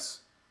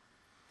 Yes.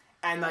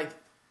 And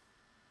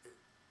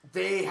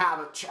they have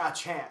a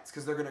chance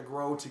because they're going to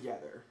grow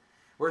together.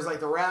 Whereas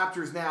the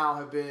Raptors now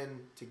have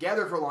been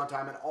together for a long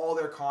time and all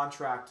their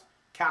contract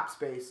cap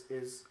space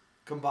is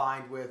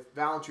combined with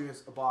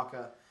Valanciunas,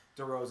 Ibaka,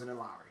 DeRozan, and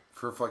Lowry.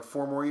 For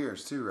 4 more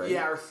years too, right?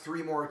 Yeah, or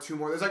 3 more, or 2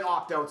 more. There's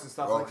opt-outs and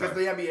stuff. Because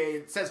the NBA,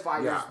 it says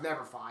 5 years,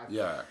 never 5.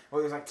 Yeah.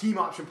 Or there's team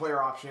option,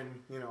 player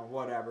option,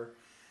 whatever.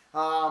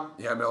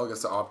 Mel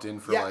gets to opt in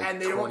for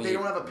and they don't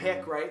have a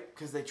pick, right?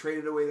 Because they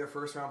traded away their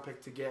first-round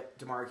pick to get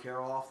DeMar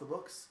Carroll off the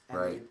books. And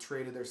they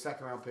traded their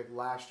second-round pick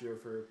last year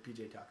for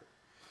P.J. Tucker.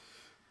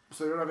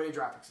 So they don't have any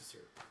draft picks this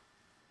year.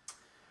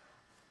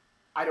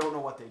 I don't know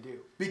what they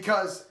do.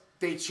 Because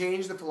they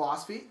changed the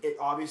philosophy. It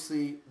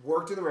obviously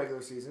worked in the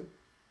regular season.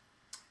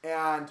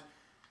 And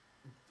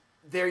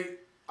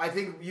I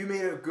think you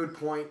made a good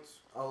point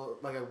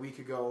a week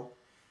ago,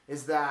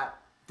 is that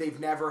they've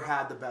never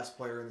had the best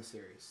player in the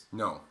series.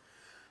 No.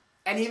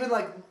 And even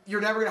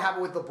you're never going to have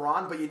it with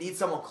LeBron, but you need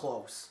someone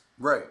close.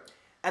 Right.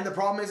 And the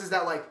problem is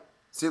that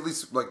see, at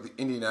least the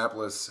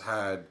Indianapolis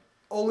had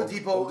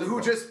Oladipo,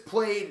 who just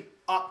played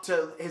up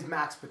to his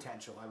max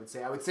potential, I would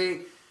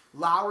say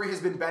Lowry has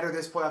been better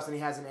this playoffs than he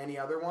has in any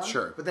other one.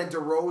 Sure. But then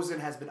DeRozan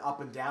has been up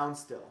and down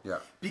still. Yeah.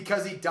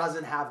 Because he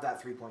doesn't have that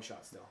three-point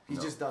shot still. He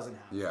just doesn't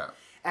have it. Yeah.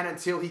 And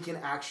until he can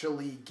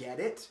actually get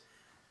it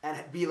and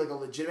be a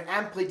legitimate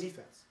and play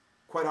defense,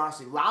 quite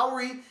honestly.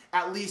 Lowry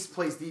at least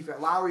plays defense.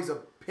 Lowry's a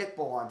pit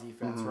bull on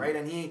defense, right?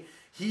 And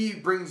he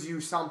brings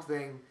you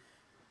something.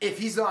 If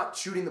he's not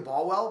shooting the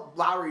ball well,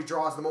 Lowry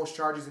draws the most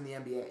charges in the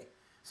NBA.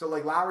 So,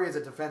 Lowry as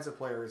a defensive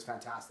player is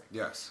fantastic.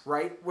 Yes.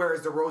 Right?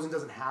 Whereas DeRozan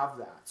doesn't have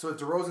that. So, if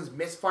DeRozan's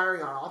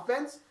misfiring on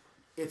offense,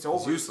 it's over.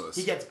 It's useless.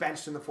 He gets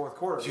benched in the fourth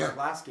quarter, like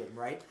last game,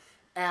 right?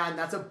 And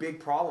that's a big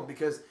problem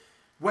because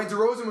when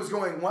DeRozan was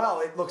going well,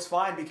 it looks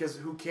fine because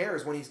who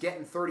cares? When he's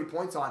getting 30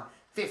 points on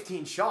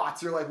 15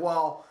 shots, you're like,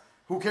 well,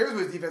 who cares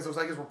what his defense looks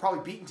like? Because we're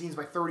probably beating teams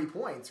by 30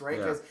 points, right?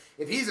 Because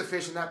if he's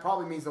efficient, that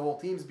probably means the whole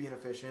team's being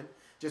efficient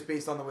just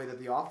based on the way that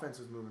the offense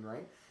was moving,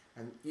 right?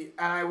 And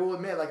I will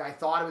admit, I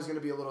thought it was going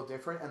to be a little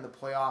different, and the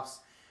playoffs,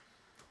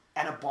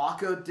 And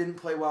Ibaka didn't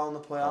play well in the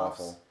playoffs.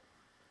 Awful.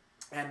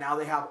 And now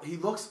he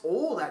looks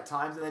old at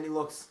times, and then he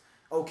looks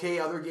okay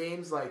other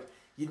games. Like,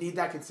 you need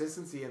that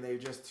consistency, and they're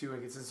just too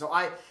inconsistent. So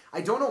I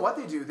don't know what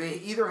they do. They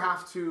either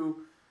have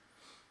to,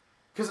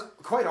 because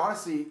quite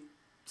honestly,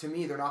 to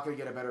me, they're not going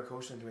to get a better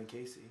coach than Dwayne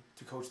Casey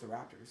to coach the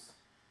Raptors.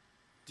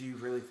 Do you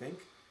really think?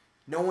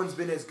 No one's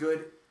been as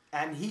good,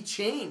 and he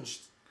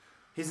changed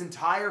his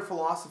entire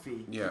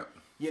philosophy. Yeah.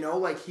 You know,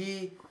 like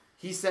he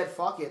said,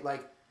 fuck it,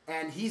 like,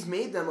 and he's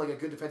made them like a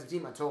good defensive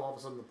team until all of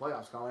a sudden the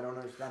playoffs come. I don't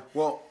understand.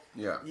 Well,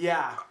 yeah.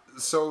 Yeah.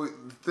 So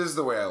this is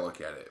the way I look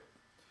at it.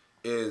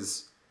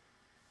 Is,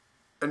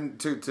 and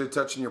to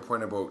touch on your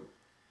point about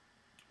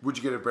would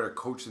you get a better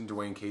coach than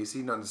Dwayne Casey?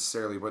 Not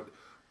necessarily, but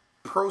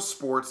pro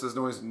sports doesn't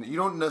always. You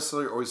don't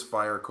necessarily always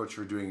fire a coach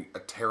for doing a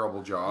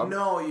terrible job.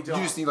 No, you don't.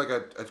 You just need like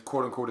a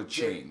quote unquote a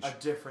change. A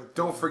different.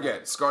 Don't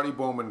forget, Scotty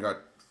Bowman got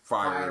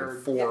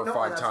fired 4 or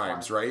 5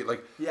 times, fine. Right?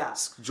 Like, yeah.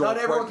 Not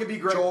everyone can be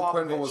Greg Joel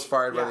Popovich. Quenneville was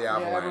fired by the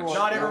Avalanche.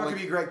 Not everyone can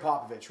be Greg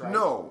Popovich, right?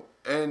 No.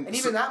 And even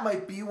so, that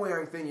might be a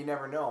wearing thing. You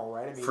never know,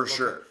 right? I mean, for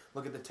sure.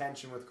 Look at the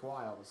tension with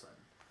Kawhi all of a sudden.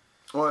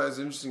 Well, it's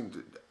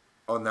interesting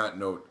on that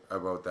note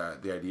about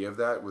that, the idea of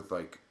that with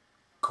like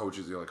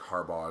coaches, like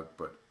Harbaugh,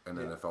 but an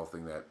NFL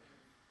thing that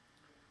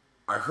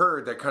I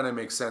heard that kind of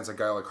makes sense. A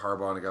guy like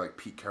Harbaugh and a guy like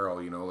Pete Carroll,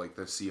 like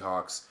the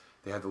Seahawks,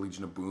 they had the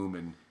Legion of Boom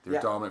and they were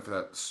dominant for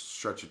that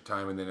stretch of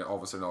time, and then all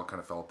of a sudden it all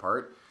kind of fell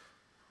apart.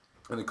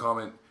 And the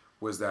comment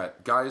was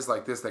that guys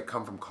like this that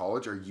come from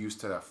college are used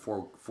to that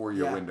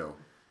four-year window.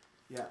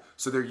 Yeah.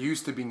 So they're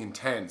used to being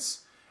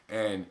intense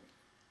and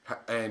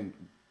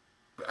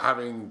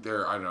having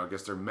their, I don't know, I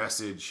guess their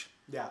message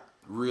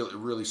really,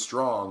 really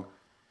strong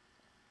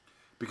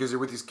because they're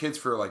with these kids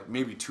for like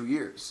maybe 2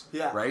 years.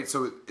 Yeah. Right?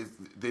 So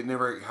they're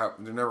never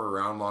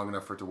around long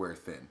enough for it to wear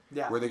thin.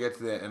 Yeah. Where they get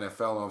to the NFL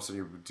and all of a sudden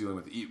you're dealing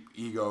with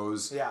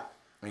egos. Yeah.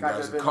 And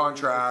guys with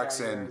contracts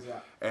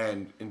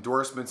and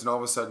endorsements, and all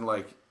of a sudden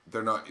like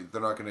they're not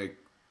going to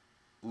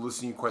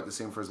listen to you quite the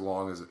same for as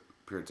long as a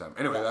period of time.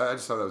 Anyway, I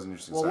just thought that was an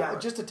interesting. Well,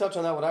 just to touch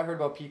on that, what I heard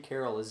about Pete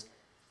Carroll is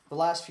the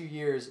last few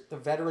years, the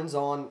veterans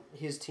on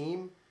his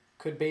team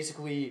could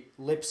basically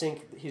lip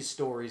sync his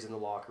stories in the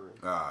locker room.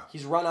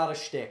 He's run out of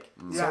shtick.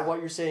 So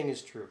what you're saying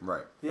is true,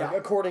 right? Yeah, like,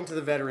 according to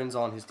the veterans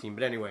on his team.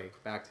 But anyway,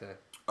 back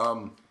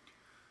to.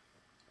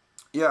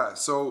 Yeah.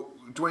 So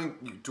Dwayne,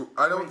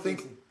 I don't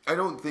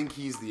think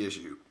he's the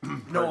issue.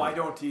 No, I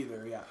don't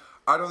either. Yeah.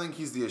 I don't think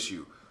he's the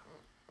issue.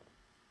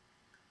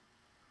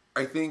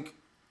 I think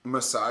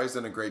Masai's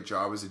done a great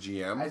job as a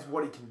GM. As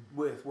what he can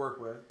work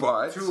with.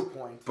 But to a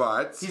point.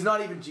 But he's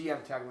not even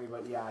GM technically,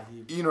 but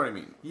he. You know what I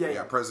mean?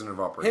 Yeah. President of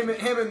operations.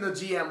 Him and the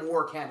GM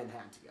work hand in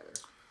hand together.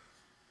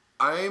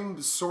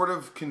 I'm sort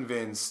of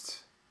convinced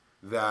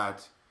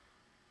that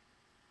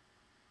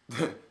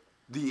the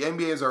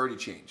NBA has already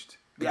changed.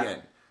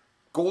 Again,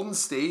 Golden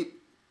State,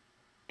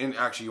 and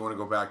actually you want to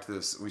go back to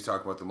this, we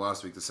talked about them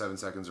last week, the 7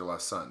 seconds or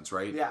less Suns,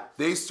 right? Yeah.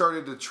 They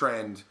started a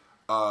trend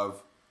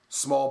of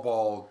small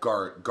ball,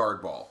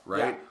 guard ball,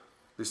 right? Yeah.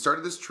 They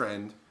started this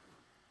trend.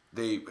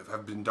 They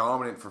have been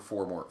dominant for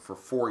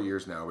 4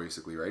 years now,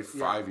 basically, right?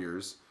 5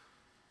 years.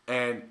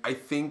 And I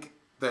think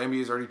the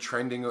NBA is already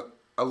trending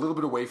a little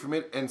bit away from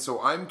it. And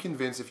so I'm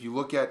convinced if you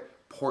look at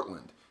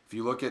Portland, if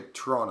you look at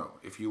Toronto,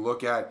 if you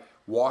look at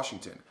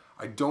Washington,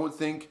 I don't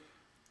think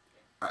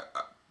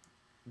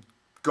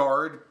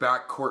guard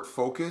backcourt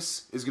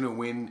focus is going to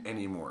win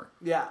anymore.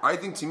 Yeah. I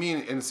think to me,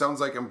 and it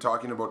sounds like I'm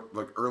talking about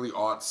like early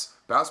aughts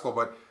basketball,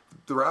 but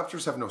the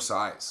Raptors have no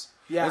size.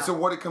 Yeah. And so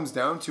what it comes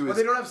down to is... But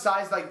they don't have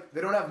size, like,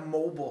 they don't have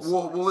mobile size.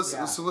 Well, listen,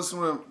 yeah. So listen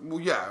to well,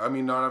 yeah, I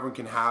mean, not everyone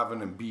can have an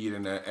Embiid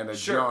and a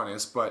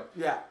Giannis, but...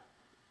 Yeah.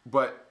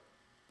 But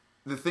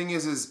the thing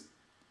is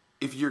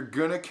if you're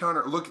going to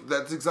counter... Look,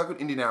 that's exactly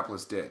what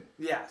Indianapolis did.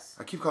 Yes.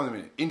 I keep calling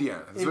them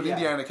Indiana. That's what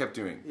Indiana kept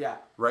doing. Yeah.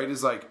 Right?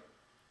 Is like,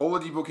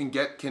 Oladipo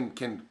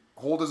can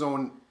hold his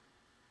own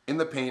in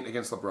the paint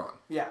against LeBron.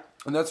 Yeah.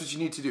 And that's what you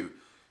need to do.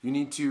 You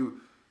need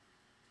to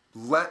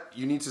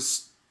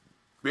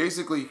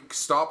basically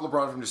stop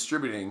LeBron from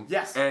distributing.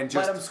 Yes. And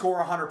just let him score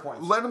 100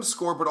 points. Let him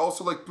score, but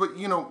also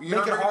you're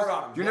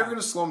never going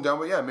to slow him down.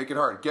 But yeah, make it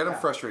hard. Get him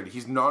frustrated.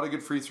 He's not a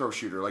good free throw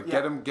shooter. Like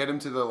get him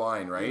to the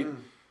line, right?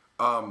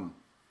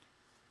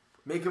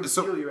 Make him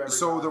steal you every time.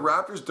 So the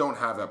Raptors don't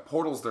have that.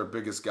 Portal's their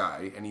biggest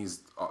guy, and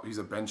he's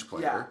a bench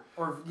player. Yeah.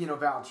 Or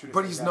Valanciunas.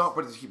 But he's not.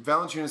 But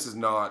Valanciunas is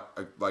not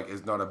a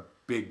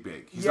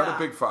big. He's not a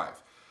big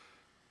five.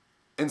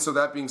 And so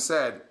that being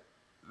said,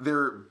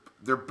 their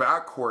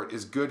backcourt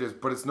is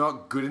good, but it's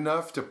not good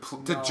enough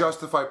to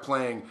justify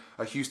playing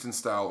a Houston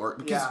style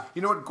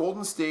you know what,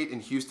 Golden State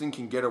and Houston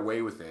can get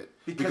away with it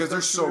because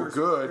they're so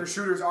good. Their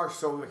shooters are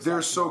so exceptional.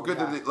 They're so good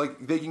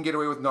that they can get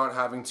away with not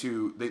having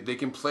to. They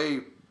can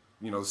play.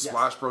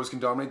 Splash Bros can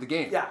dominate the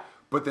game. Yeah.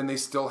 But then they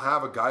still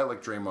have a guy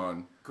like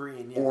Draymond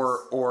Green,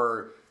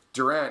 or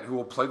Durant who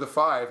will play the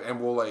five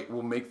and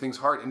will make things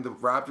hard, and the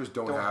Raptors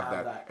don't have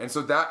that. And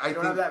so that I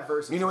think have that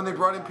versatility. When they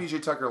brought in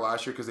PJ Tucker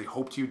last year because they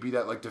hoped he would be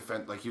that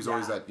defense, he was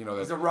always that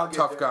that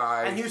tough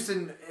guy. And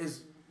Houston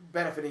is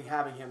benefiting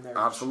having him there.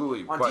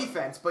 Absolutely. On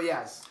defense, but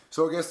yes.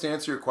 So I guess to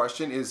answer your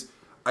question is,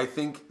 I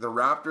think the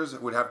Raptors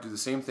would have to do the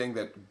same thing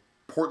that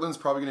Portland's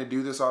probably going to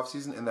do this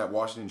offseason and that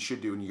Washington should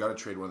do, and you got to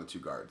trade one of the two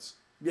guards.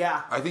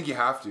 Yeah. I think you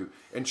have to.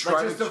 And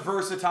try just a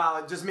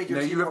versatile, just make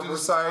your team you have to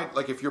versatile. decide,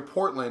 like, if you're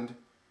Portland,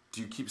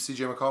 do you keep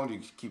CJ McCollum or do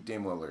you keep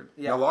Dame Lillard?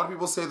 Yeah. Now, a lot of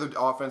people say the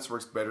offense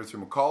works better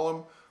through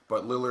McCollum,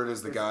 but Lillard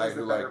is the guy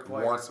who, like,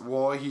 wants...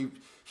 Well,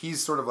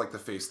 he's sort of like the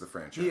face of the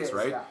franchise,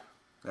 right?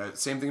 Yeah.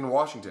 Same thing in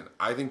Washington.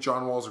 I think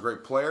John Wall's a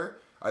great player.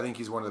 I think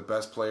he's one of the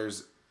best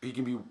players. He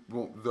can be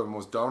the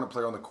most dominant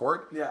player on the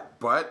court. Yeah.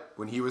 But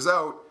when he was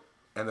out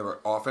and the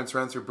offense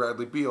ran through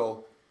Bradley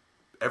Beal,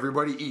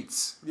 everybody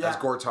eats, as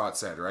Gortat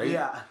said, right?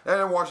 Yeah. And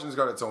then Washington's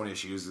got its own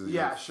issues.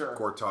 Yeah, sure.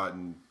 Gortat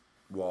and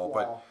Wall.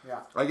 But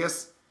I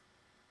guess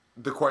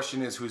the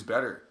question is, who's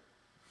better?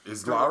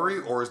 Is Lowry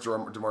or is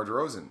DeMar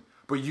DeRozan?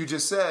 But you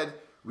just said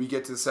we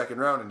get to the second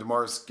round and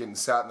DeMar's getting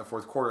sat in the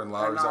fourth quarter and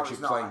Lowry's actually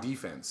playing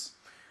defense.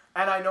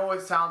 And I know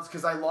it sounds,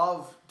 because I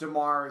love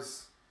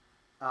DeMar's...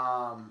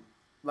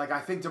 I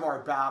think DeMar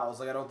battles.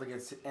 Like, I don't think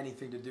it's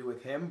anything to do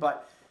with him,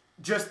 but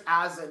just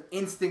as an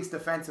instincts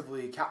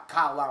defensively,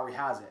 Kyle Lowry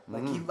has it.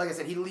 Like like I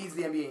said, he leads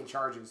the NBA in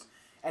charges,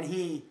 and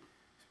he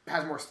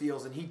has more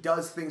steals, and he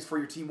does things for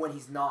your team when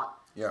he's not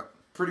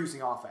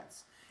producing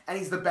offense. And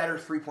he's the better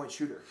 3-point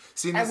shooter,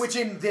 which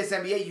in this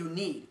NBA you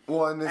need.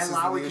 Well, and this and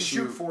Lowry can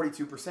shoot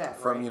 42%.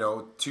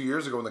 From 2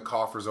 years ago when the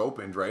coffers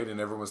opened, right, and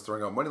everyone was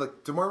throwing out money.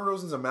 Like, DeMar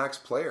DeRozan's a max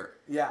player,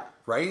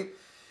 right?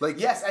 Like,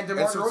 yes, and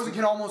DeMar DeRozan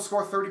can almost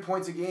score 30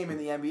 points a game in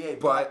the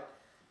NBA.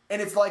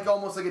 And it's like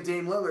almost like a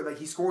Dame Lillard. Like,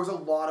 he scores a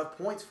lot of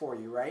points for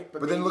you, right?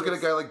 But then look at a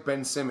guy like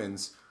Ben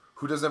Simmons,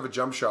 who doesn't have a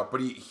jump shot, but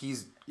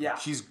he's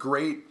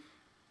great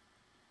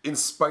in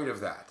spite of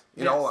that,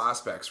 in all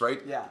aspects,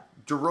 right? Yeah.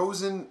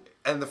 DeRozan,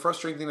 and the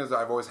frustrating thing that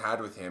I've always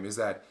had with him is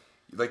that,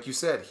 like you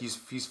said, he's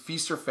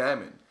feast or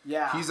famine.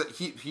 Yeah.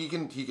 He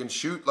can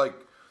shoot, like,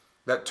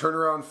 that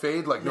turnaround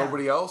fade like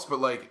nobody else, but,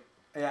 like,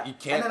 you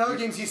can't. And then other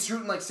games he's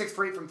shooting like 6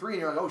 for 8 from 3,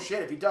 and you're like, oh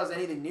shit, if he does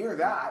anything near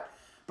that.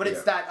 But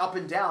it's that up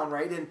and down,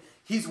 right? And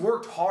he's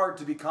worked hard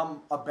to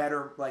become a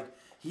better, like,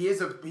 he had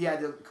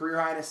the career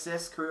high in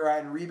assists, career high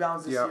in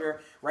rebounds this year,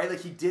 right?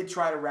 Like, he did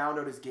try to round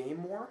out his game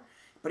more,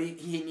 but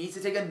he needs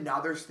to take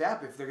another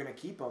step if they're going to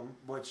keep him,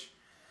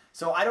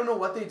 so I don't know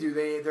what they do.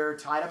 They're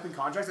tied up in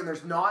contracts, and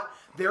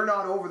they're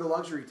not over the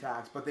luxury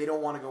tax, but they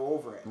don't want to go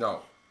over it.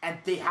 No. And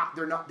they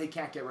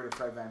can't get rid of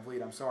Fred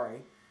VanVleet, I'm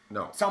sorry.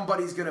 No.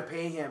 Somebody's going to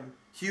pay him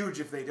huge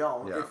if they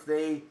don't. Yeah. If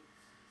they,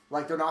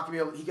 they're not going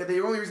to be able...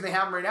 The only reason they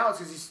have him right now is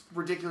because he's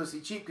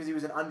ridiculously cheap, because he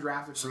was an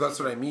undrafted... So that's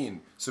what I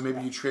mean. So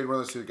maybe you trade one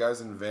of those two guys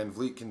and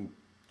VanVleet can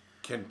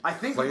play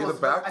the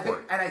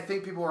backcourt. I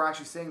think people are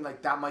actually saying,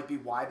 like, that might be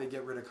why they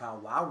get rid of Kyle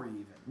Lowry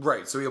even.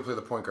 Right, so he'll play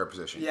the point guard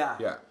position. Yeah.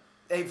 Yeah.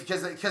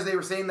 Because they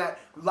were saying that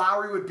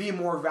Lowry would be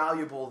more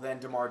valuable than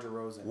DeMar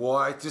DeRozan. Well,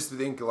 I just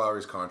think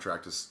Lowry's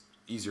contract is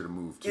easier to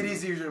move, too. It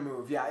is easier to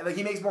move, yeah. Like,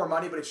 he makes more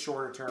money, but it's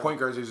shorter term.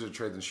 Point guards are easier to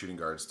trade than shooting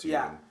guards, too.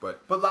 Yeah.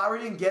 But Lowry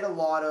didn't get a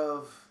lot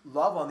of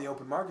love on the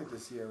open market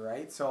this year,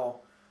 right?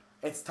 So,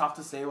 it's tough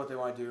to say what they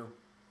want to do.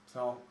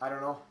 So, I don't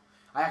know.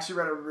 I actually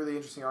read a really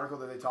interesting article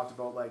that they talked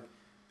about, like,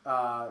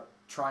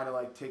 trying to,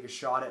 like, take a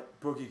shot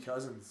at Boogie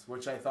Cousins,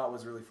 which I thought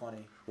was really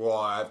funny.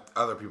 Well,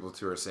 other people,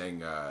 too, are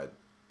saying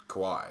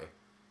Kawhi.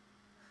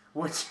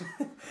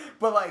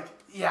 But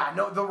like,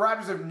 the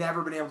Raptors have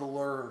never been able to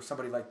lure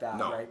somebody like that,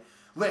 right?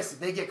 Listen,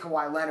 they get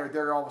Kawhi Leonard,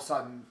 they're all of a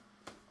sudden,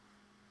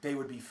 they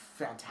would be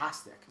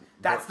fantastic.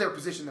 That's their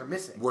position they're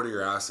missing. What are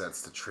your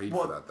assets to trade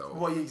for that, though?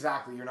 Well,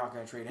 exactly. You're not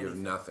going to trade anything. You have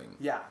nothing.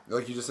 Yeah.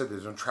 Like you just said,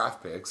 there's no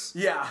draft picks.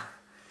 Yeah.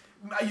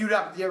 You'd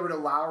have to get rid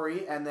of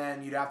Lowry, and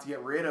then you'd have to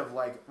get rid of,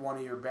 like, one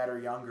of your better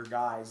younger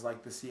guys,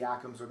 like the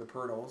Siakams or the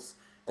Pirtles.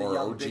 The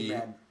young big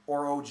men.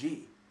 Or OG.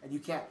 And you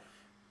can't...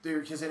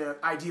 Because in an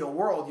ideal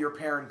world, you're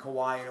pairing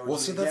Kawhi and OG. Well,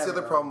 see, that's the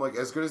other problem. Like,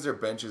 as good as their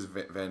bench is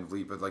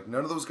VanVleet, but like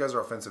none of those guys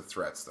are offensive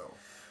threats, though.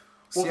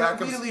 Well,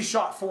 VanVleet at least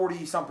shot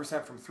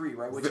 40-some% from 3,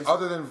 right? Which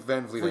other than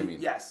VanVleet, I mean.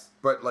 Yes.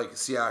 But like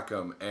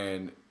Siakam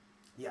and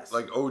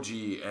like OG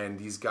and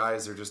these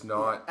guys are just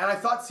not. And I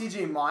thought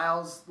CJ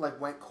Miles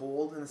went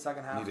cold in the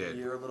second half of the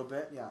year a little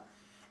bit. Yeah.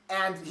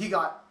 And he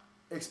got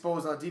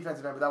exposed on the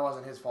defensive end, but that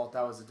wasn't his fault.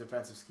 That was a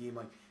defensive scheme.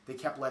 Like, they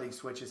kept letting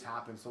switches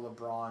happen, so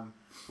LeBron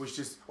was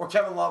just, or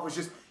Kevin Love was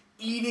just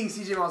eating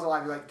CJ Miles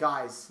alive. You're like,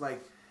 guys,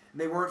 like,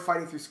 they weren't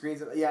fighting through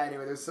screens. Yeah,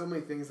 anyway, there's so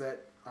many things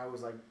that I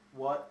was like,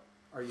 what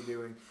are you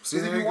doing? See,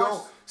 there you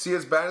go. See,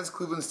 as bad as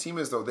Cleveland's team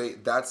is, though,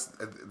 that's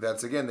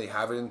again, they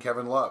have it in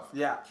Kevin Love.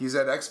 Yeah. He's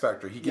that X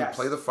factor. He can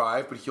play the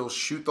 5, but he'll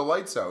shoot the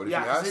lights out if he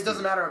has to. Yeah, it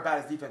doesn't matter how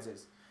bad his defense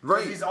is.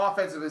 Right. His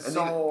offensive is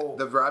so...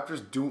 The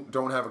Raptors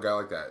don't have a guy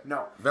like that.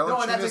 No. No,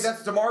 and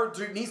that's DeMar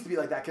needs to be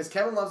like that, because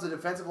Kevin Love's a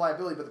defensive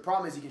liability, but the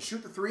problem is he can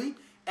shoot the 3,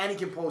 and he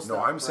can post up.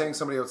 No, I'm saying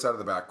somebody outside of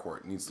the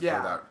backcourt needs to play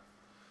that.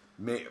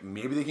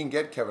 Maybe they can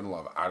get Kevin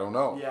Love. I don't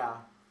know. Yeah.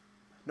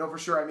 No, for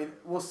sure. I mean,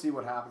 we'll see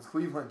what happens.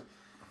 Cleveland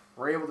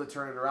were able to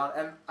turn it around.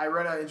 And I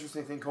read an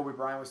interesting thing. Kobe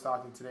Bryant was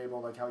talking today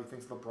about like how he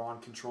thinks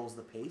LeBron controls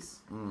the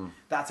pace.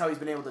 That's how he's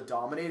been able to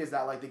dominate, is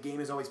that like the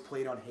game is always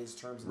played on his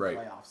terms in the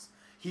playoffs.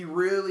 he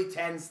really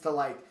tends to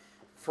like,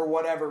 for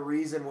whatever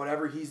reason,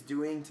 whatever he's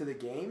doing to the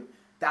game,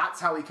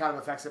 that's how he kind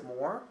of affects it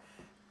more.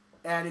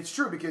 And it's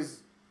true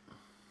because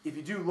if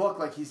you do look,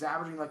 like he's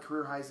averaging like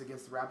career highs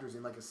against the Raptors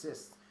in like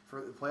assists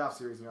for the playoff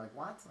series, and you're like,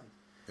 what?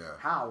 Like,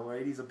 how?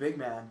 Right? He's a big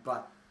man,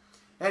 but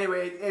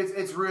anyway,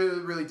 it's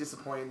really, really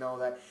disappointing though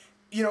that,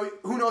 you know,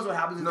 who knows what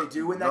happens if they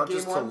do win that game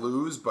one. Not just to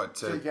lose, but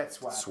to get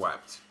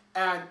swept.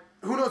 And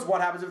who knows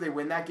what happens if they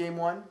win that game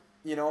one,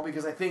 you know,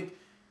 because I think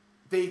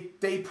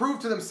they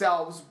proved to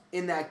themselves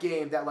in that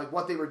game that like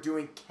what they were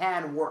doing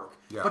can work.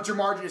 Yeah. But your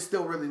margin is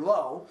still really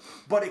low,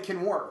 but it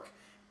can work.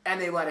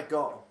 And they let it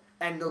go.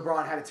 And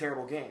LeBron had a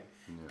terrible game.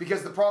 Yeah.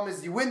 Because the problem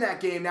is you win that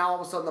game, now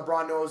all of a sudden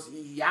LeBron knows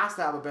he has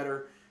to have a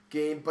better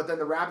game, but then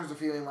the Raptors are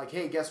feeling like,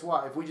 hey, guess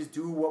what? If we just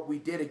do what we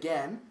did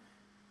again,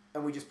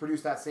 and we just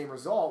produce that same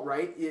result,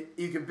 right,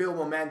 you can build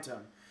momentum.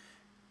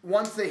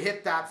 Once they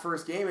hit that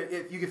first game,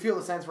 you can feel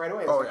the sense right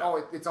away.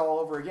 It's it's all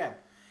over again.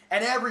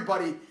 And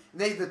everybody,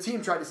 the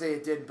team tried to say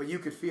it didn't, but you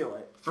could feel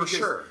it. For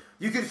sure.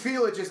 You could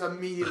feel it just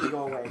immediately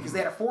go away. Because they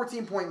had a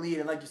 14-point lead,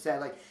 and like you said,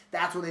 like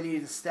that's when they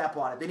needed to step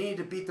on it. They needed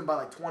to beat them by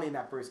like 20 in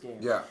that first game.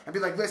 Yeah. And be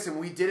like, listen,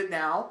 we did it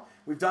now.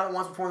 We've done it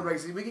once before in the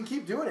regular season. We can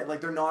keep doing it.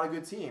 Like, they're not a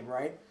good team,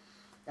 right?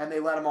 And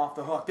they let them off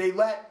the hook. They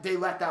let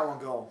that one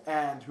go,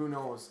 and who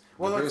knows?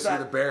 Well, it's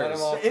the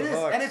Bears. It is,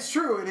 and it's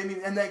true. And I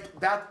mean, and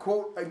that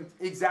quote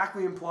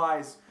exactly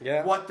implies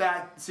what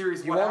that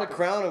series. You want to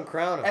crown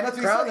them. And that's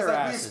what he said.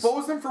 Like, we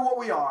expose them for what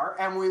we are,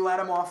 and we let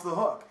them off the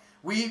hook.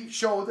 We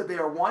show that they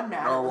are one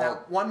man.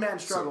 One man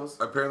struggles.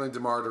 So apparently,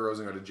 DeMar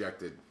DeRozan got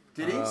ejected.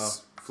 Did he?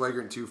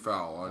 Flagrant 2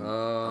 foul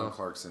on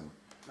Clarkson.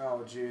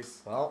 Oh,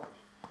 jeez. Well.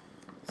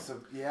 So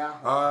yeah.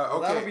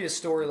 Okay. That'll be a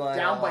storyline.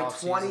 Down by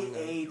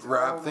 28.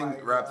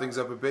 Wrap things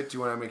up a bit. Do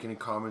you want to make any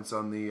comments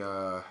on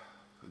the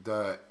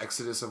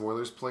exodus of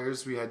Oilers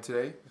players we had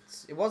today?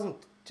 It wasn't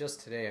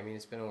just today. I mean,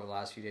 it's been over the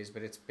last few days,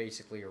 but it's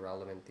basically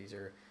irrelevant. These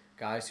are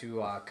guys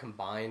who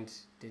combined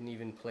didn't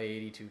even play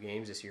 82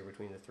 games this year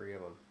between the three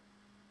of them.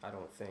 I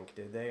don't think,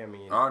 did they? I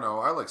mean, oh no,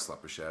 I like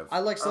Slepyshev.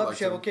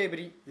 Okay, but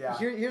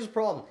here's the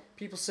problem.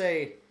 People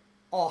say,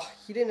 "Oh,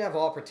 he didn't have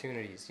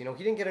opportunities. You know,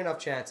 he didn't get enough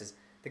chances."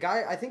 The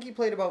guy, I think he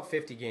played about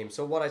 50 games.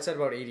 So what I said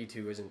about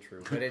 82 isn't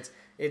true, but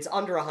it's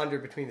under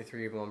 100 between the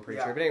three of them. I'm pretty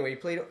sure. But anyway, he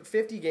played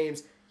 50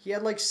 games. He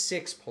had like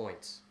 6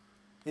 points.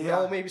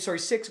 No,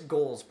 6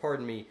 goals.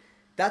 Pardon me.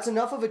 That's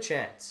enough of a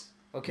chance.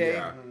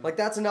 Okay, like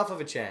that's enough of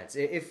a chance.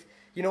 If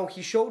you know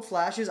he showed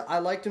flashes, I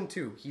liked him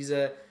too. He's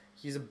a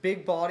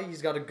big body.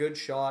 He's got a good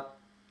shot.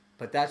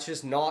 But that's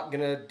just not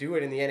going to do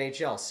it in the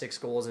NHL. 6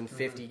 goals in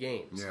 50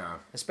 games. Yeah.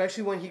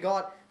 Especially when he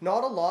got,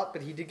 not a lot,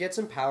 but he did get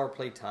some power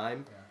play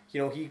time. Yeah.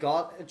 You know, he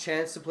got a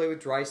chance to play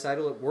with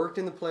Draisaitl. It worked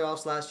in the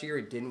playoffs last year.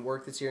 It didn't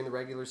work this year in the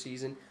regular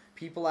season.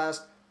 People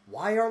ask,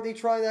 why aren't they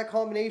trying that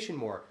combination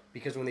more?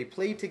 Because when they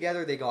played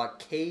together, they got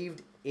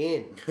caved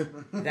in.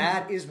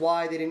 That is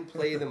why they didn't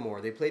play them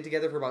more. They played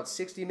together for about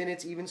 60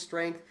 minutes, even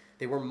strength.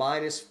 They were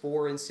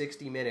 -4 in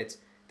 60 minutes.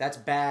 That's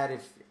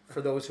bad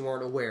for those who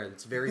aren't aware.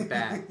 That's very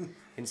bad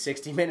in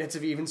 60 minutes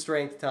of even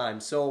strength time.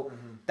 So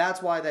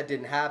that's why that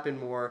didn't happen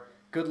more.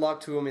 Good luck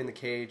to him in the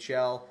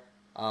KHL.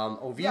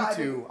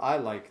 OV2, I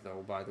like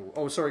though. By the way,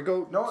 oh sorry,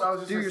 go. No, I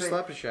was just do your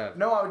Slepyshev.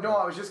 No,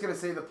 I was just gonna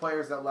say the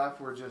players that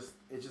left were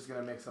it's just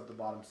gonna mix up the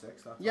bottom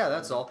 6.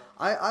 That's all.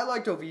 I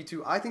liked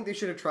OV2. I think they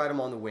should have tried him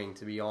on the wing,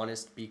 to be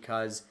honest,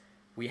 because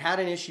we had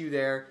an issue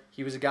there.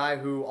 He was a guy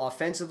who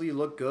offensively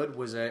looked good,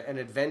 was an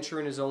adventure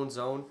in his own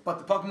zone. But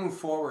the puck moved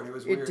forward. It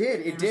was weird.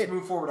 It did.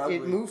 Moved forward ugly.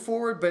 It moved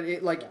forward, but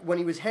when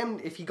he was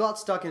hemmed, if he got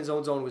stuck in his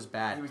own zone, it was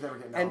bad. He was never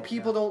getting out. And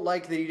people don't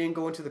like that he didn't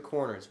go into the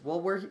corners.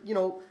 Well,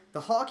 the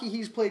hockey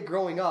he's played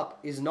growing up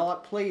is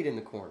not played in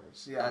the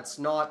corners. Yeah. That's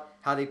not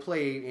how they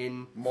play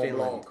in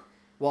Finland.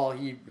 Well,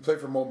 he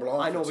played for Mont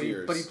Blanc. I know,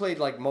 but he played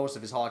like most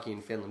of his hockey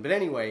in Finland. But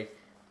anyway,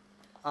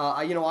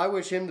 I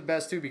wish him the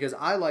best too because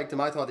I liked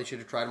him. I thought they should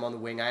have tried him on the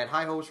wing. I had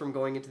high hopes from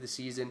going into the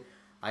season.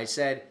 I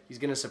said he's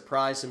going to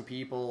surprise some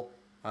people.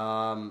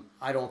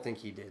 I don't think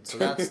he did. So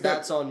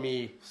that's on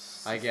me,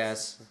 I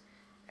guess.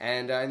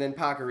 And then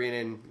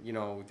Pakarinen,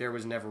 there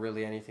was never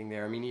really anything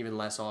there. I mean, even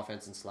less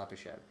offense than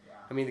Slepyshev. Yeah.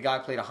 I mean, the guy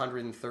played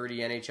 130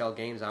 NHL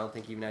games. I don't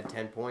think he even had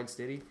 10 points,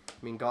 did he?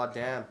 I mean,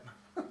 goddamn.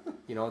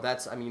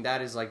 That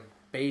is like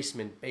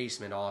basement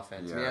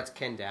offense. Yeah. I mean, that's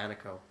Ken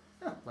Danico.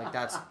 Like,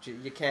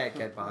 you can't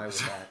get by with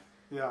that.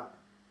 Yeah.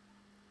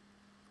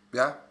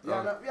 Yeah?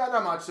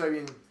 Not much. I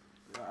mean,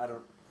 I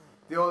don't...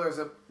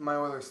 My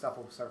Oilers stuff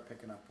will start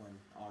picking up when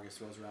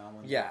August rolls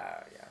around.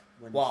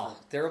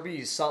 There'll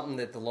be something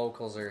that the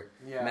locals are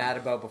mad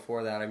about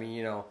before that. I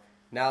mean,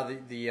 now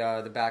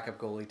the backup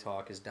goalie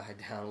talk has died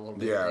down a little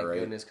bit. Thank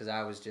goodness, because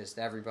I was just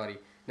everybody.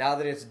 Now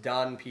that it's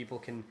done, people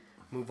can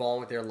move on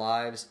with their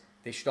lives.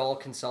 They should all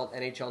consult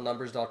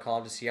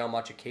NHLnumbers.com to see how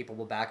much a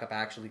capable backup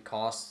actually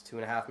costs.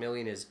 $2.5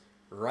 million is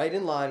right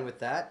in line with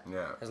that.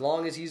 Yeah. As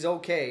long as he's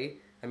okay.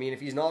 I mean,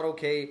 if he's not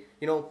okay,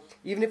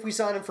 even if we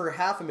sign him for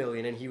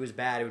 $500,000 and he was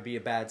bad, it would be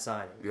a bad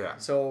signing. Yeah.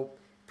 So,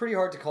 pretty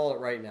hard to call it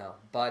right now.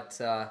 But,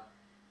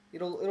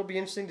 it'll be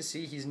interesting to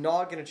see. He's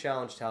not going to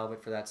challenge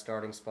Talbot for that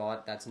starting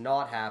spot. That's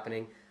not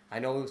happening. I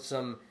know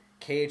some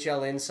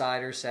KHL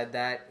insider said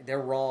that.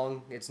 They're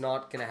wrong. It's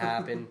not going to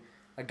happen.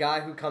 A guy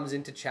who comes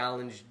in to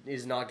challenge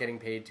is not getting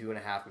paid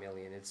 $2.5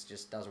 million. It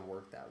just doesn't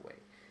work that way.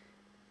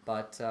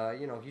 But,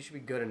 he should be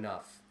good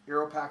enough.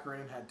 Euro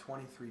Pakarin had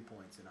 23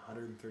 points in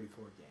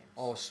 134 games.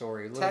 Oh,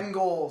 sorry. 10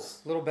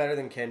 goals. A little better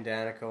than Ken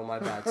Danico, my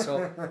bad.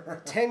 So,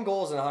 10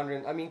 goals in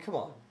 100. I mean, come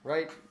on,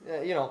 right?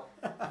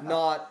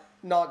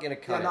 Not going to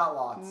cut it. Not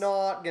lots.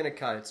 Not going to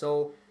cut it.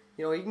 So,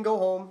 he can go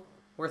home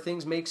where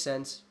things make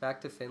sense,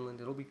 back to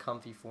Finland. It'll be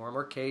comfy for him.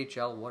 Or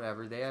KHL,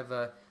 whatever. They have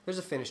there's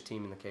a Finnish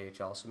team in the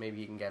KHL, so maybe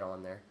he can get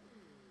on there.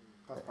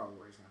 That's probably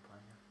where he's going to play.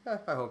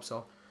 Yeah. I hope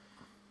so.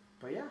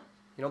 But yeah.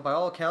 By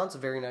all accounts, a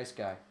very nice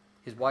guy.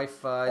 His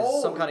wife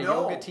is some kind of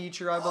yoga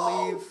teacher, I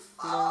believe.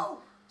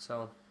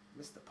 So.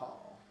 Mr.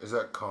 Paul. Is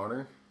that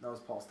Connor? That was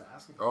Paul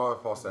Stastny. Oh,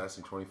 Paul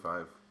Stastny,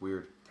 25.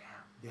 Weird.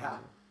 Damn. Yeah.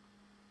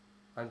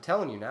 I'm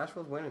telling you,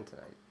 Nashville's winning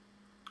tonight.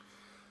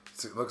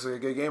 It looks like a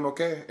good game.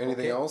 Okay.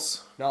 Anything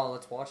else? No,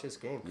 let's watch this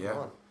game.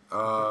 Come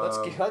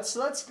on. Let's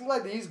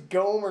let these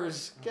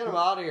Gomers get them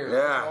out of here.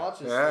 Yeah. Let's watch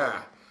this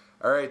game.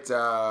 All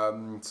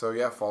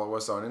right. Follow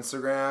us on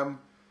Instagram,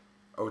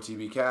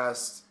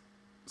 OTBcast.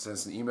 Send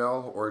us an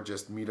email or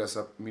just meet us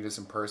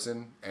in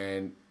person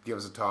and give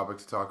us a topic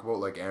to talk about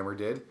like Amber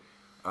did.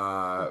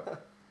 But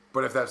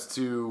if that's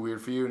too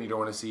weird for you and you don't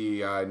want to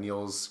see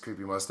Neil's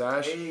creepy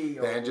mustache,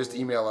 then just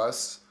email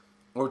us,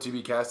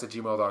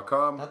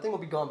 otbcast@gmail.com. That thing will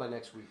be gone by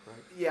next week, right?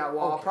 Yeah,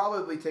 well, I'll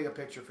probably take a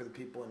picture for the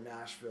people in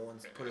Nashville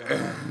and put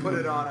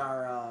it on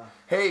our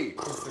Hey,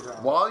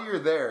 Instagram. While you're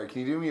there,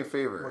 can you do me a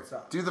favor? What's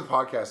up? Do the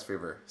podcast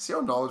favor. See how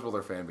knowledgeable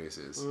their fan base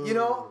is.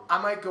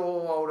 I might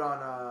go out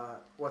on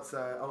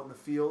out in the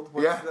field.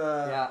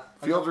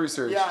 Field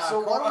research. Yeah.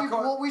 So why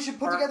don't we should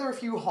put together a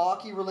few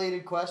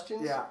hockey-related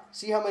questions. Yeah.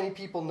 See how many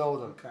people know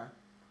them.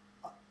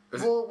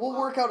 Okay. We'll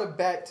work out a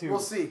bet too. We'll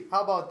see.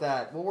 How about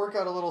that? We'll work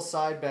out a little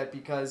side bet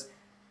because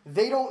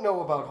they don't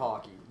know about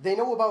hockey. They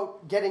know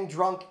about getting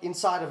drunk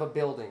inside of a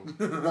building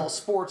while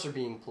sports are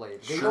being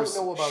played. They don't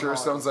know about hockey.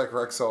 Sounds like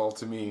Rexall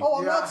to me. Oh,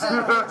 I'm not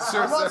saying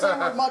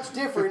we're much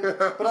different,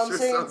 but I'm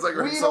saying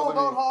we know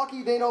about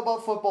hockey, they know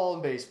about football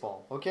and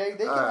baseball. Okay?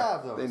 They can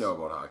have those. They know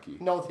about hockey.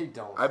 No, they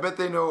don't. I bet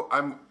they know.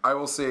 I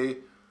will say,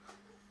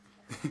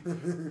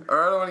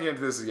 or I don't want to get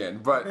into this again,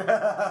 but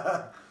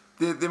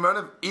the amount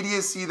of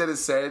idiocy that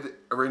is said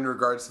in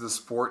regards to the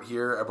sport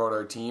here about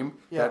our team,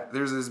 that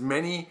there's as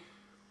many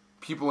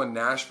people in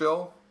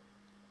Nashville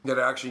that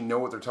actually know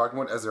what they're talking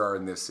about as there are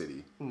in this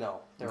city.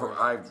 No.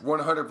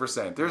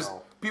 100%. There's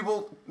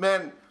people,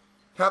 man,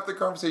 half the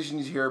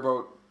conversations you hear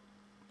about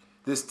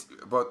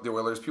the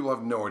Oilers, people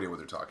have no idea what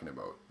they're talking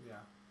about. Yeah.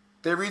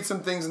 They read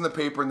some things in the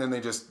paper and then they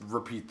just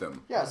repeat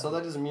them. Yeah, so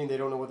that doesn't mean they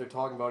don't know what they're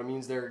talking about. It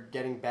means they're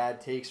getting bad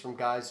takes from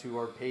guys who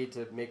are paid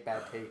to make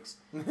bad takes.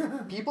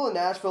 People in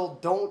Nashville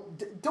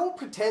don't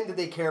pretend that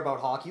they care about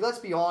hockey. Let's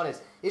be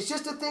honest. It's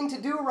just a thing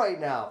to do right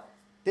now.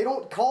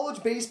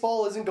 College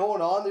baseball isn't going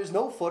on. There's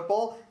no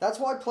football. That's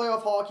why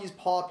playoff hockey is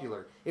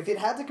popular. If it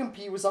had to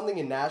compete with something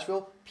in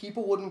Nashville,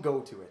 people wouldn't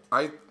go to it.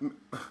 I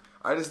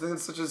just think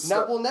it's such a...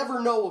 Now, we'll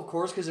never know, of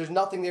course, because there's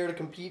nothing there to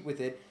compete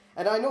with it.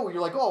 And I know, you're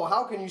like, oh,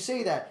 how can you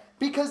say that?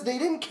 Because they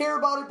didn't care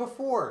about it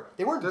before.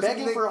 They weren't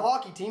begging for a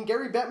hockey team.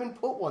 Gary Bettman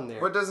put one there.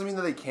 But it doesn't mean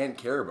that they can't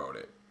care about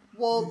it.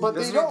 Well, but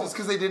they don't. Just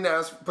because they didn't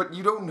ask, but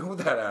you don't know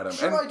that, Adam.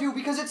 Sure, I do,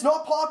 because it's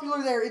not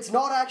popular there. It's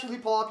not actually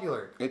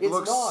popular. It's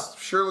not.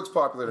 Sure looks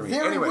popular to me.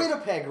 They're in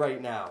Winnipeg right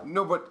now.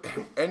 No, but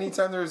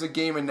anytime there's a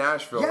game in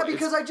Nashville... Yeah,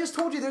 because I just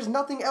told you there's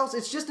nothing else.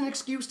 It's just an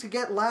excuse to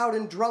get loud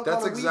and drunk on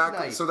a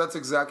weeknight. So that's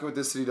exactly what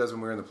this city does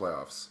when we're in the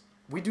playoffs.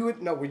 We do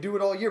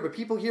it all year, but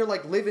people here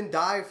live and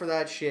die for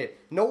that shit.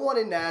 No one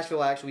in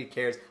Nashville actually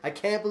cares. I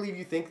can't believe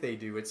you think they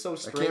do. It's so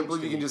strange. I can't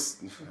believe you can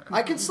just...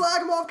 I can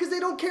slag them off because they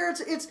don't care.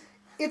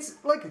 It's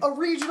like a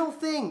regional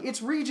thing.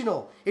 It's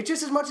regional. It's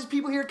just as much as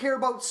people here care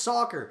about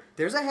soccer.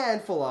 There's a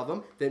handful of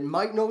them that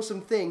might know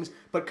some things,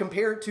 but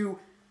compared to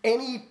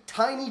any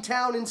tiny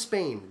town in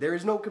Spain, there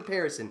is no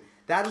comparison.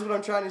 That is what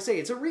I'm trying to say.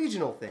 It's a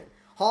regional thing.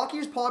 Hockey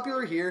is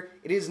popular here.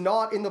 It is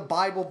not in the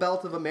Bible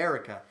Belt of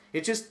America.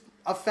 It's just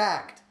a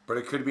fact. But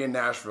it could be in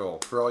Nashville,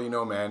 for all you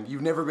know, man.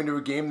 You've never been to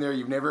a game there.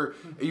 You've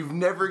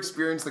never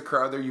experienced the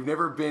crowd there. You've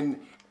never been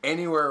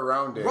anywhere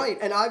around it. Right,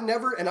 and I've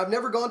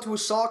never gone to a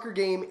soccer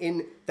game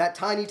in that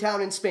tiny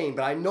town in Spain,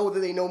 but I know that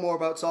they know more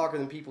about soccer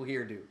than people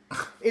here do.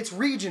 It's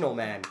regional,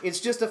 man. It's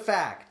just a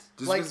fact.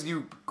 Just because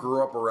you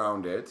grew up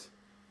around it,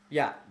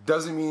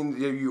 doesn't mean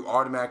you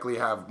automatically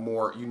have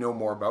more. You know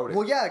more about it.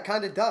 Well, yeah, it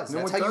kind of does.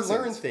 That's how you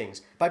learn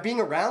things by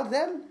being around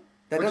them.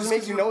 That doesn't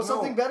make you know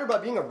something better by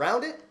being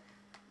around it.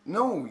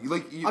 No,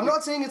 I'm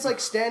not saying it's like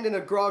stand in a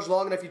garage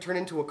long enough you turn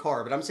into a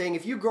car, but I'm saying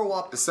if you grow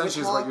up...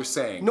 Essentially is what you're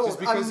saying. No,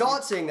 I'm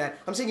not saying that.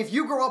 I'm saying if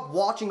you grow up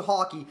watching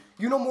hockey,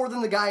 you know more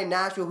than the guy in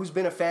Nashville who's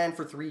been a fan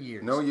for 3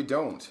 years. No, you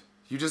don't.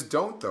 You just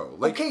don't, though.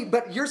 Okay,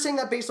 but you're saying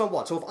that based on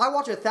what? So if I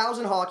watch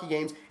 1,000 hockey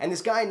games and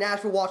this guy in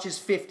Nashville watches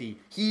 50,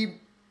 he...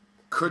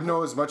 Could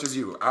know as much as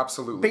you,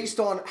 absolutely. Based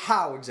on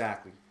how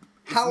exactly?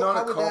 It's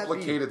not a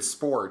complicated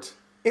sport.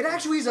 It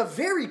actually is a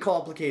very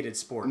complicated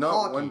sport. Not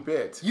hockey. One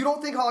bit. You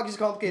don't think hockey's a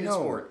complicated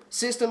sport?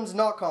 Systems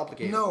not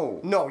complicated.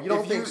 No, you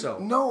don't think so.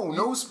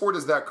 No sport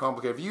is that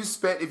complicated.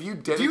 If you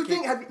dedicate. Do you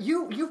think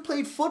you've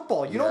played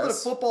football? You know that a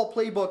football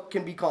playbook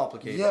can be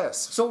complicated. Yes.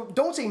 So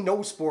don't say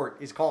no sport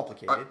is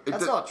complicated.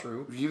 That's not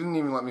true. You didn't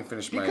even let me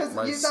finish my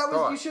thought.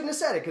 You shouldn't have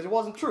said it because it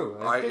wasn't true.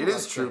 It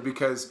is true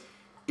because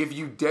if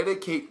you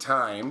dedicate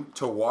time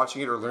to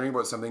watching it or learning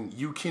about something,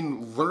 you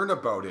can learn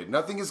about it.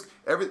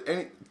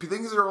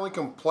 Things are only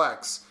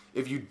complex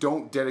if you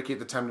don't dedicate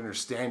the time to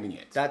understanding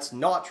it. That's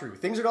not true.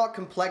 Things are not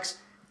complex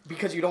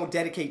because you don't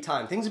dedicate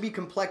time. Things will be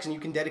complex and you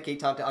can dedicate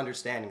time to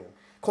understanding them.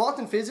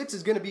 Quantum physics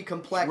is going to be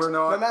complex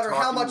no matter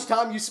how much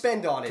time you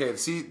spend on it. Okay,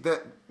 see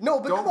that. No,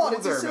 but come on,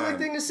 it's a silly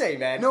thing to say,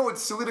 man. No,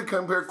 it's silly to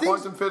compare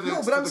quantum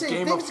physics to the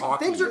game of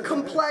hockey. Things are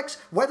complex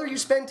whether you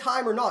spend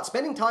time or not.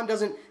 Spending time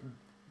doesn't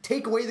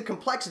take away the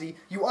complexity.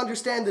 You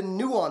understand the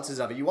nuances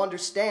of it. You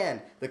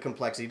understand the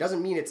complexity. It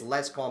doesn't mean it's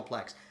less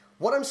complex.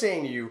 What I'm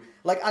saying to you,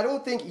 I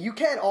don't think you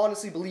can't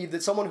honestly believe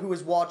that someone who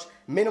has watched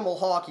minimal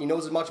hockey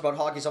knows as much about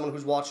hockey as someone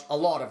who's watched a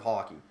lot of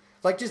hockey.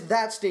 Just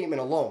that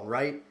statement alone,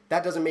 right?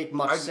 That doesn't make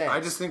much sense. I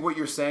just think what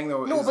you're saying,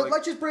 though, is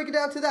let's just break it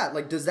down to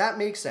that. Does that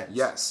make sense?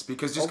 Yes,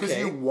 because just because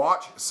you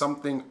watch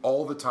something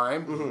all the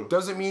time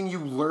doesn't mean you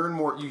learn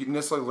more. You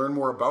necessarily learn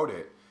more about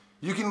it.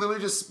 You can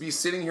literally just be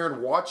sitting here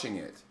and watching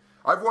it.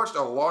 I've watched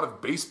a lot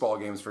of baseball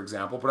games, for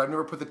example, but I've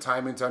never put the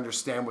time in to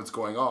understand what's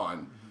going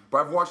on.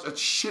 But I've watched a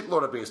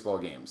shitload of baseball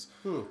games,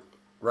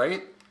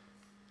 right?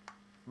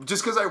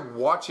 Just because I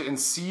watch it and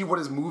see what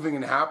is moving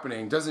and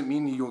happening doesn't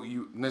mean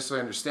you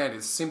necessarily understand it.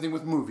 It's the same thing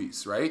with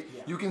movies, right?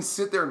 Yeah. You can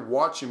sit there and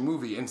watch a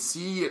movie and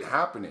see it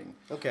happening.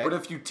 Okay. But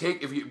if you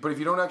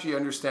don't actually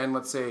understand,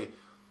 let's say,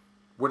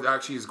 what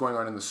actually is going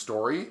on in the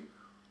story,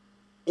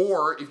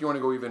 or if you want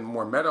to go even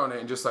more meta on it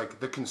and just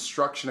the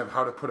construction of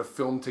how to put a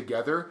film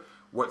together,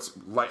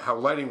 how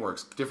lighting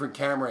works, different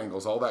camera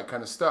angles, all that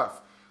kind of stuff.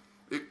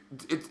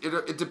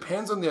 It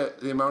depends on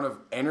the amount of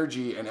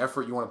energy and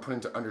effort you want to put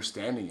into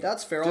understanding it.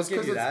 That's fair. I'll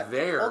give you that.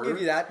 I'll give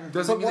you that.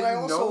 Doesn't mean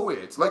that you know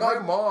it. My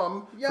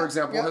mom, for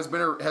example,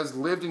 has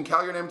lived in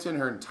Calgary and Edmonton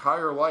her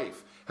entire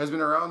life, has been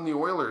around the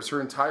Oilers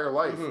her entire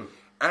life. Mm-hmm.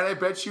 And I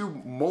bet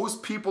you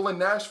most people in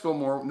Nashville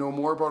know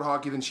more about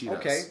hockey than she does.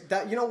 Okay,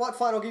 you know what?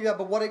 Fine, I'll give you that.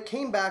 But what it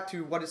came back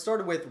to, what it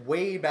started with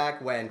way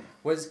back when,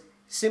 was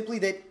simply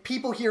that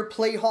people here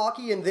play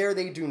hockey and there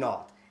they do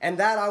not. And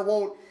that I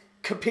won't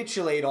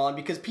capitulate on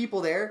because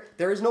people there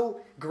is no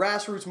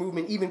grassroots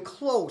movement even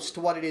close to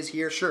what it is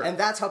here. Sure. And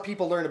that's how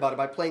people learn about it,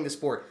 by playing the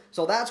sport.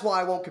 So that's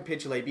why I won't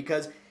capitulate,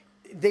 because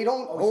they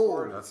don't.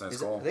 That's a nice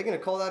goal. Are they going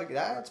to call that?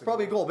 That's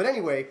probably a goal. But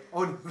anyway,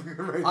 I'm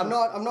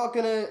not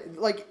going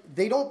to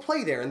they don't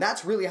play there, and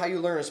that's really how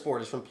you learn a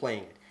sport, is from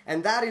playing it.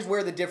 And that is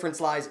where the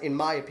difference lies, in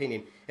my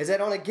opinion. Is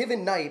that on a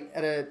given night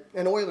at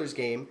an Oilers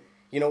game,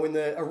 in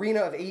the arena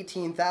of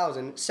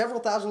 18,000, several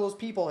thousand of those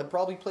people had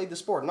probably played the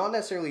sport. Not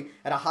necessarily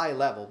at a high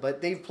level,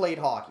 but they've played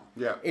hockey.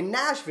 Yeah. In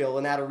Nashville,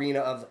 in that arena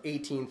of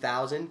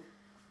 18,000,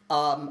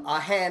 a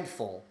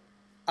handful,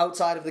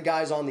 outside of the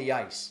guys on the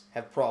ice,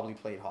 have probably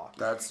played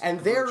hockey.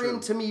 And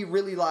therein, to me,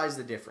 really lies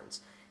the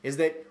difference. Is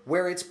that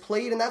where it's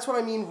played, and that's what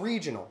I mean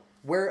regional.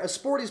 Where a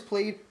sport is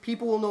played,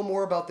 people will know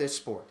more about this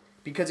sport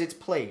because it's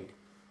played.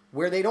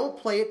 Where they don't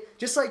play it,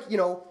 just like,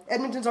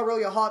 Edmonton's not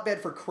really a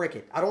hotbed for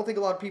cricket. I don't think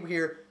a lot of people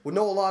here would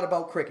know a lot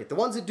about cricket. The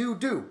ones that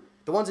do.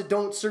 The ones that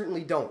don't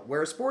certainly don't.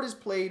 Where a sport is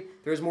played,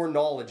 there's more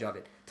knowledge of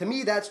it. To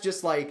me, that's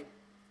just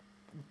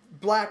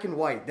black and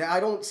white. I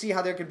don't see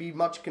how there could be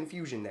much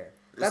confusion there.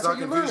 That's how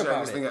you learn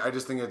about it. I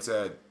just think it's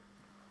a...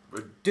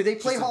 Do they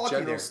play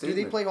hockey there? Statement.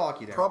 Do they play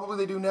hockey there? Probably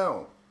they do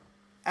now.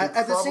 At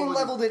the same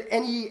level that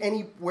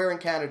anywhere in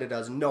Canada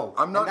does, no.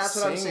 I'm not and that's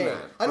saying what I'm saying.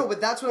 that. I know,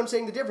 but that's what I'm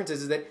saying. The difference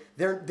is that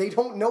they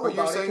don't know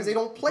about it because they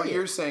don't play it. But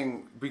you're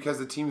saying because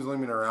the team's only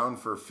been around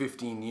for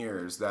 15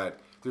 years that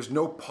there's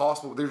no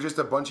possible... They're just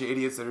a bunch of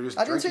idiots that are just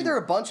I didn't say they're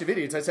a bunch of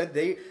idiots. I said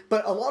they...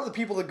 But a lot of the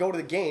people that go to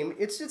the game,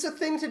 it's a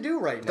thing to do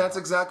right now. That's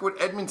exactly what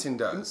Edmonton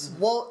does.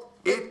 Well...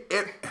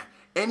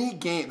 Any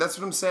game... That's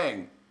what I'm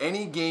saying.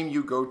 Any game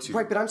you go to...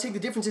 Right, but I'm saying the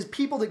difference is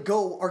people that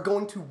go are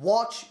going to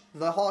watch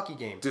the hockey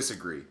game.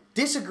 Disagree.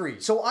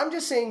 So I'm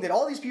just saying that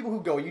all these people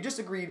who go, you just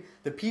agreed,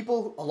 a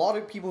lot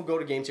of people who go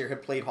to games here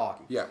have played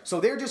hockey. Yeah. So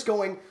they're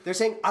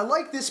saying, I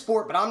like this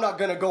sport, but I'm not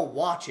going to go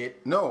watch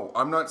it. No,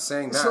 I'm not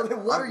saying that. So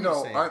then what are you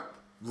saying?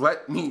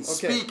 Let me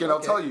speak and I'll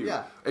tell you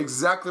yeah.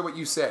 exactly what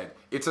you said.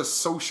 It's a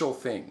social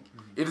thing.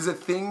 It is a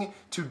thing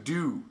to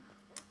do.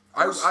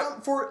 I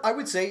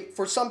would say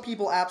for some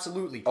people,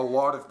 absolutely. A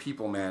lot of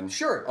people, man.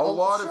 Sure. A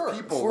lot of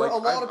people. For a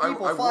lot of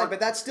people, fine, but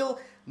that's still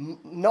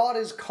not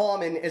as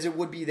common as it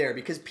would be there,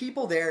 because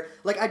people there,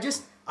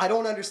 I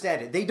don't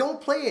understand it. They don't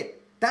play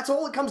it. That's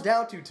all it comes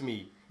down to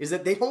me, is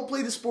that they don't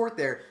play the sport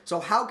there. So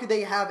how could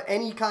they have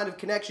any kind of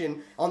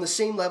connection on the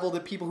same level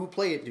that people who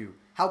play it do?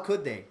 How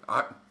could they?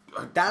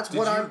 That's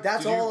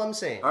all I'm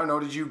saying. I don't know.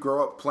 Did you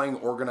grow up playing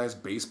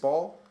organized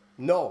baseball?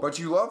 No. But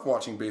you love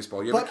watching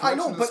baseball. You have I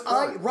know, but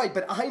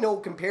I know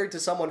compared to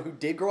someone who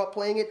did grow up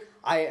playing it,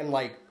 I am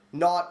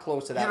not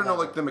close to that. You don't know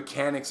level. like the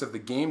mechanics of the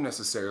game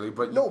necessarily,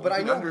 but no, you but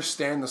can I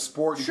understand the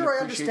sport. Sure,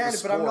 I understand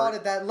it, but I'm not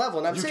at that level.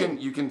 And I'm saying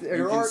you can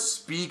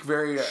speak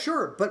very.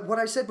 Sure, but what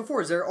I said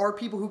before is there are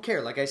people who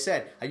care. Like I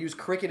said, I use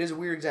cricket as a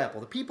weird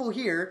example. The people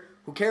here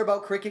who care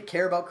about cricket,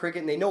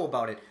 and they know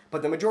about it.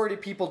 But the majority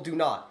of people do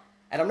not.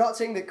 And I'm not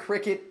saying that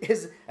cricket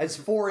is as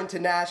foreign to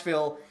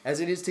Nashville as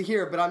it is to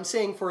here, but I'm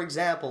saying, for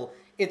example,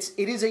 it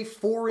is a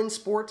foreign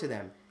sport to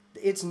them.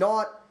 It's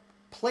not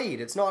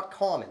played. It's not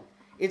common.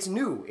 It's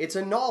new. It's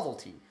a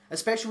novelty.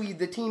 Especially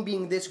the team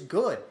being this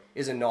good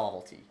is a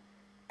novelty.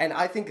 And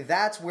I think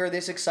that's where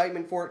this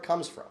excitement for it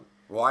comes from.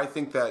 Well, I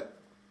think that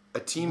a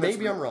team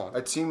I'm wrong.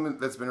 A team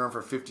that's been around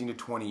for 15 to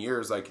 20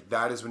 years, like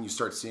that is when you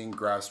start seeing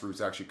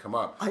grassroots actually come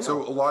up.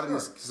 So a lot of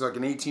these, so like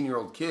an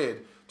 18-year-old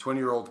kid,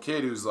 20-year-old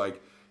kid who's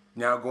like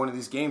now going to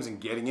these games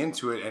and getting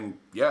into it and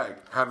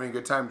having a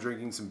good time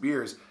drinking some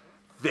beers,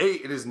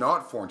 it is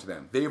not foreign to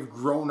them. They have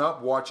grown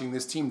up watching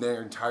this team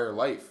their entire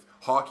life.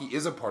 Hockey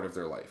is a part of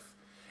their life.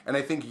 And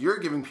I think you're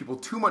giving people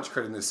too much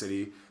credit in this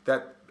city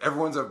that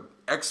everyone's an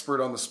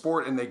expert on the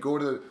sport and they go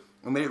to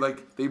and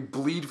they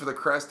bleed for the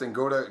crest and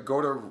go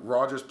to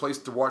Rogers Place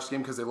to watch the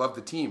game because they love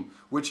the team.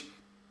 Which,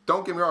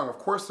 don't get me wrong, of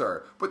course there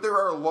are, but there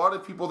are a lot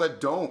of people that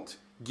don't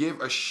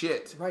give a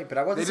shit. Right, but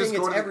I wasn't saying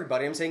it's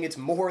everybody. I'm saying it's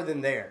more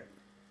than there.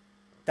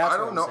 That's I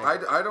don't know.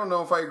 I don't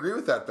know if I agree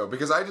with that though,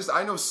 because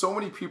I know so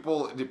many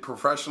people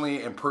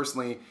professionally and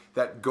personally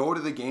that go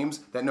to the games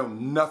that know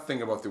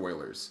nothing about the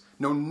Oilers,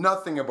 know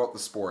nothing about the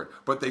sport,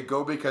 but they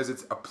go because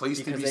it's a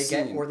place to be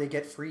seen, or they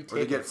get free tickets. Or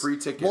they get free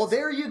tickets. Well,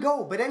 there you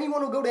go. But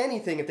anyone will go to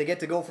anything if they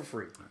get to go for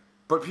free.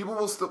 But people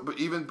will still.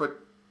 But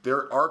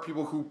there are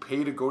people who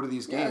pay to go to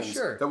these games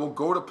that will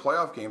go to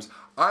playoff games.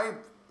 I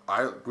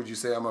would you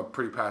say I'm a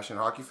pretty passionate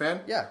hockey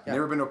fan? Yeah.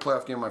 Never been to a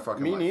playoff game in my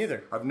fucking life. Me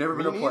neither. I've never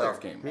been to a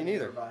playoff game. Me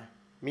neither.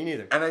 Me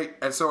neither.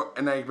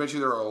 And I bet you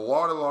there are a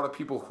lot of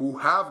people who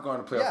have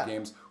gone to playoff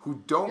games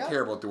who don't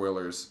care about the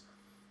Oilers.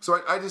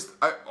 So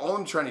all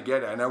I'm trying to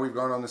get at, I know we've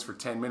gone on this for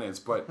 10 minutes,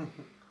 but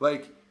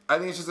like I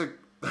think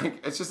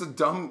it's just a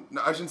dumb.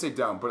 I shouldn't say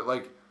dumb, but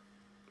like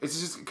it's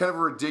just kind of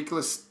a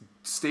ridiculous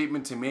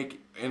statement to make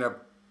in a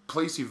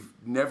place you've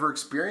never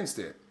experienced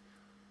it.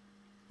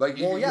 Like,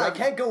 I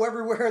can't go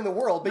everywhere in the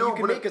world, but you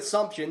can make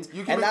assumptions,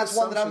 and that's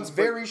one that I'm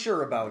very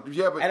sure about.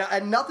 Yeah, but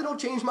and nothing will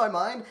change my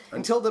mind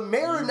until the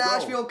mayor of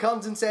Nashville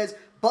comes and says,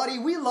 "Buddy,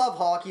 we love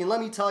hockey, and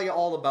let me tell you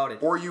all about it."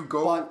 Or you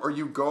go.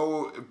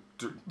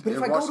 But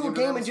if I go to a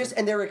game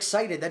and they're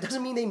excited, that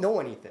doesn't mean they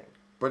know anything.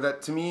 But that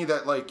doesn't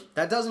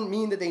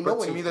mean that they know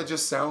anything. To me, that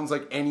just sounds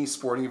like any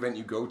sporting event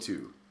you go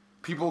to.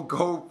 People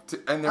go to,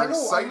 and they're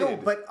excited. I know,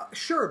 but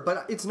sure,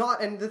 but it's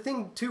not. And the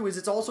thing too is,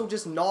 it's also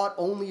just not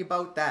only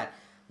about that.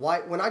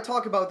 When I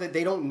talk about that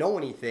they don't know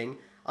anything,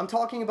 I'm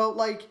talking about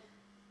like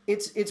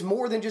it's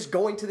more than just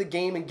going to the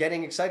game and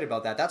getting excited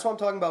about that. That's what I'm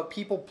talking about.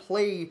 People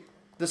play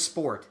the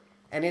sport,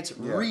 and it's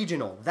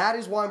regional. That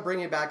is why I'm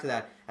bringing it back to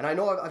that. And I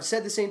know I've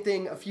said the same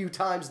thing a few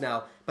times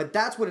now, but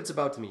that's what it's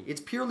about to me. It's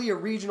purely a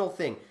regional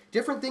thing.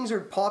 Different things are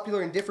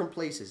popular in different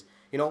places.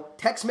 You know,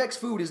 Tex-Mex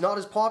food is not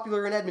as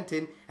popular in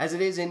Edmonton as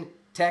it is in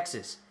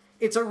Texas.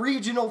 It's a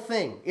regional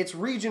thing. It's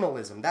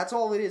regionalism. That's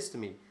all it is to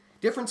me.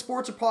 Different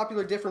sports are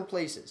popular different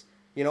places.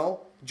 You know,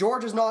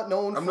 Georgia's not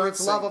known for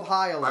its love of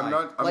high alive.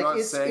 I'm not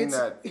saying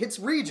that it's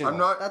regional.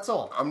 That's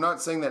all. I'm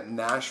not saying that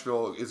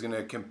Nashville is going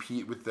to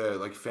compete with the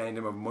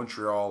fandom of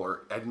Montreal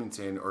or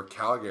Edmonton or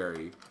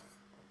Calgary,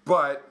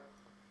 but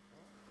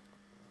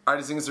I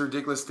just think it's a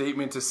ridiculous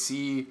statement to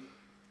see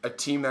a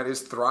team that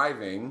is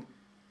thriving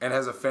and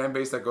has a fan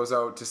base that goes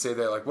out to say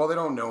that they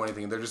don't know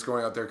anything. They're just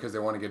going out there because they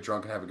want to get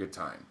drunk and have a good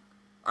time.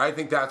 I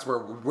think that's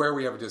where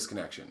we have a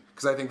disconnection,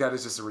 because I think that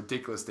is just a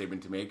ridiculous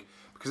statement to make.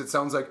 Because it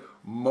sounds like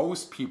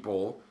most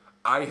people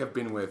I have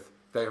been with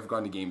that have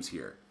gone to games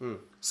here.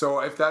 So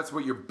if that's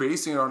what you're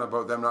basing it on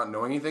about them not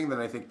knowing anything, then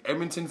I think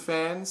Edmonton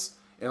fans,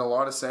 in a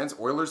lot of sense,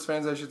 Oilers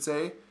fans I should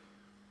say,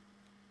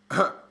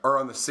 are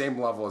on the same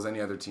level as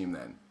any other team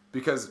then.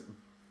 Because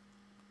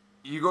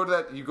you go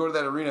to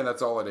that arena and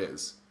that's all it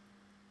is.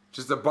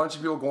 Just a bunch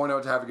of people going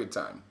out to have a good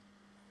time.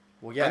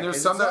 Well, yeah, and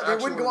there's some that they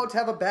wouldn't go out to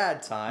have a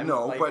bad time.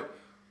 No,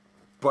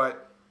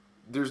 but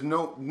there's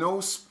no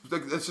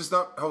it's just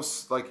not how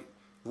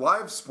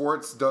live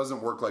sports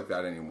doesn't work like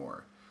that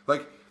anymore.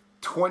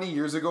 20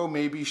 years ago,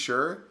 maybe,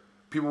 sure,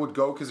 people would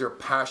go because they're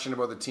passionate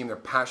about the team, they're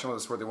passionate about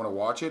the sport, they want to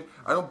watch it.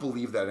 I don't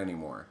believe that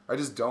anymore. I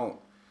just don't.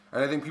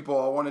 And I think people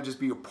all want to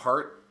just be a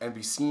part and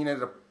be seen at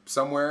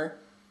somewhere.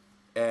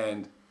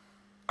 And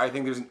I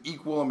think there's an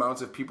equal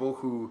amount of people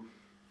who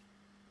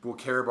will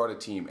care about a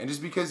team. And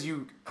just because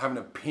you have an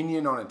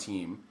opinion on a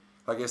team,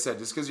 like I said,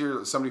 just because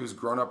you're somebody who's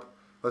grown up,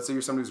 let's say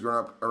you're somebody who's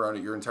grown up around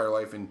it your entire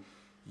life and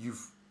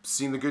you've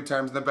seen the good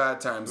times and the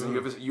bad times, and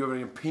you have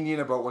an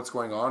opinion about what's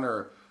going on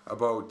or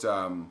about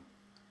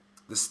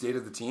the state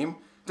of the team,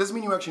 doesn't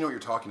mean you actually know what you're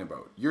talking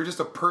about. You're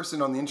just a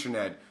person on the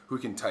internet who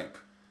can type.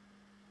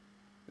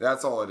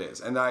 That's all it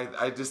is. And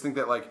I just think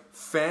that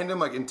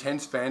fandom,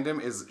 intense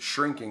fandom, is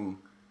shrinking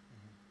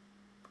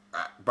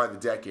by the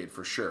decade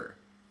for sure.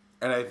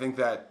 And I think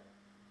that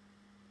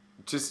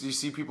just you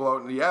see people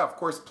out, and of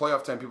course,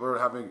 playoff time, people are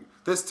having...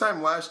 This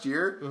time last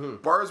year,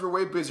 bars were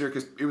way busier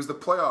because it was the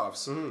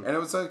playoffs. And it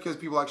was not because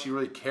people actually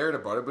really cared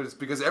about it, but it's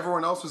because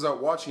everyone else was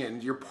out watching it,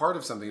 and you're part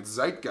of something. It's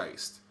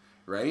zeitgeist,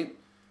 right?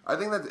 I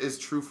think that is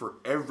true for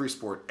every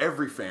sport,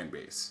 every fan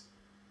base.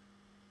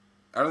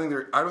 I don't think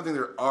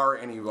there are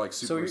any like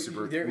super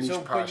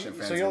niche passionate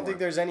fans. So you don't think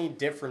there's any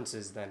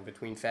differences then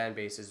between fan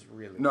bases,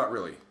 really? Not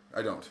really.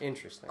 I don't.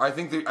 Interesting. I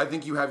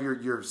think you have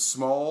your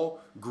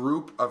small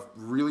group of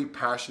really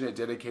passionate,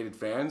 dedicated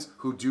fans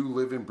who do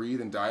live and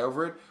breathe and die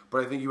over it.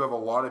 But I think you have a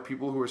lot of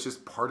people who are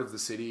just part of the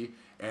city,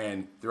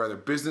 and they're either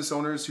business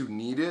owners who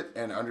need it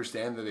and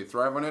understand that they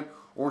thrive on it,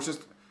 or it's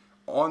just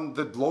on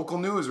the local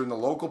news or in the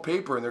local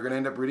paper, and they're going to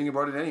end up reading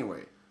about it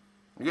anyway.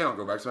 Again, I'll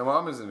go back to my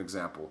mom as an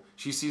example.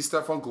 She sees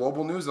stuff on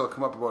global news that'll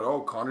come up about,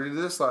 oh, Connor did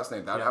this last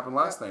night. That happened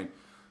last night.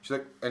 She's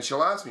like, and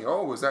she'll ask me,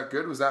 oh, was that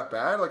good? Was that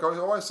bad? Like,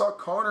 oh, I saw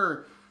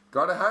Connor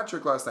got a hat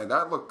trick last night.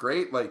 That looked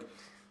great. Like,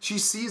 she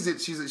sees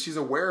it. She's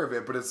aware of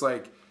it, but it's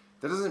like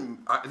that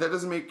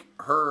doesn't make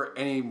her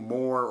any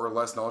more or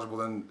less knowledgeable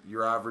than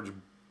your average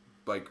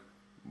like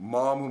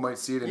mom who might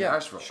see it in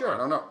Nashville. Sure. I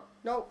don't know.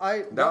 No,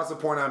 that's the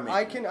point I'm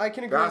making. I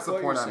can agree with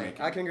what you're saying.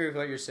 I can agree with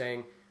what you're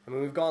saying. I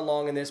mean, we've gone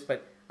long in this,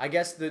 but I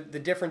guess the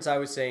difference I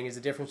was saying is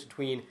the difference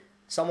between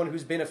someone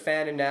who's been a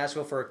fan in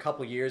Nashville for a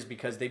couple years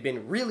because they've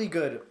been really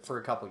good for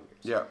a couple years.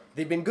 Yeah.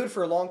 They've been good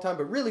for a long time,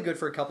 but really good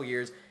for a couple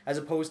years, as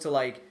opposed to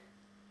like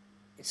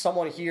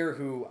someone here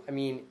who, I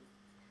mean,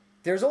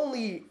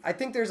 I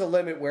think there's a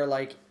limit where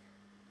like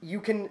you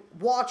can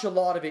watch a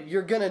lot of it,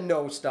 you're going to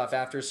know stuff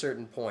after a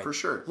certain point. For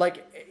sure.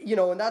 Like, you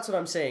know, and that's what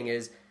I'm saying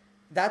is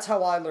that's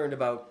how I learned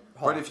about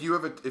hockey. But if you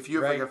have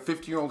like a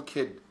 15-year-old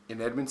kid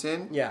in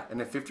Edmonton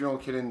and a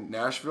 15-year-old kid in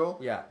Nashville,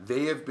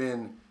 they have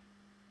been,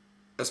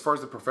 as far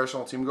as the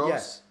professional team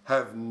goes,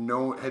 had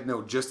known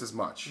just as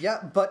much.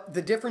 Yeah, but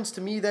the difference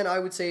to me then I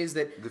would say is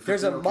that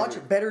there's a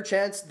much better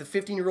chance the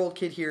 15-year-old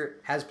kid here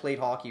has played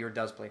hockey or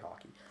does play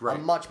hockey. Right.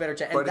 A much better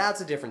chance, and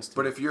that's a difference to me.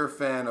 But if you're a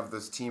fan of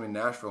this team in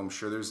Nashville, I'm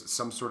sure there's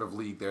some sort of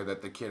league there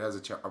that the kid has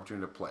an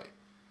opportunity to play.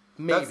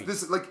 Maybe.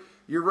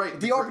 You're right.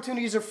 The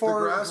opportunities are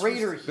far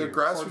greater here. The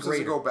grassroots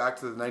doesn't go back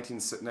to the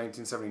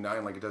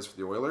 1979 like it does for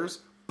the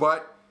Oilers,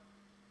 but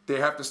they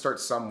have to start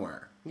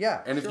somewhere.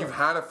 Yeah, and if you've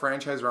had a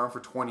franchise around for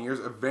 20 years,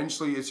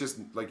 eventually it's just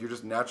like you're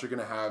just naturally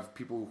going to have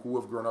people who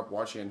have grown up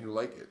watching it and who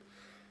like it.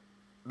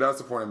 That's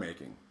the point I'm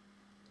making.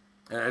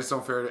 And I just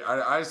don't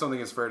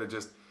think it's fair to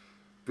just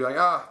be like,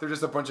 they're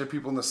just a bunch of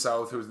people in the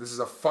South this is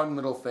a fun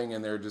little thing,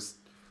 and they're just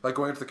like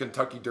going to the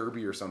Kentucky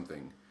Derby or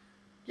something.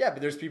 Yeah,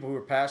 but there's people who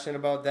are passionate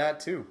about that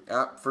too.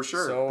 Yeah, for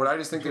sure. So, but I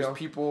just think there's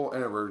people,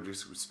 and we're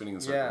just spinning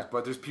in circles,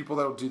 but there's people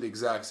that will do the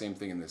exact same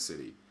thing in this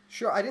city.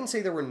 Sure, I didn't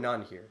say there were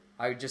none here.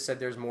 I just said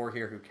there's more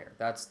here who care.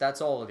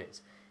 That's all it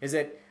is. Is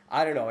that,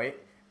 I don't know,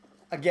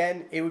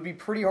 it would be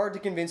pretty hard to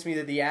convince me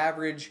that the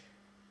average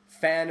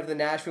fan of the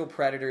Nashville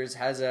Predators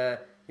has a,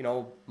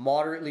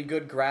 moderately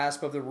good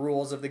grasp of the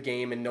rules of the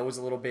game and knows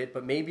a little bit,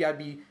 but maybe I'd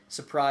be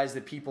surprised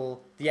that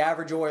the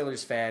average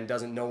Oilers fan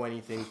doesn't know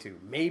anything too.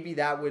 Maybe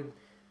that would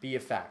be a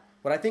fact.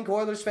 What I think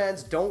Oilers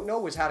fans don't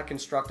know is how to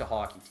construct a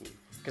hockey team.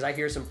 Because I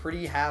hear some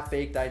pretty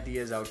half-baked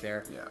ideas out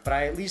there. Yeah. But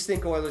I at least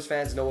think Oilers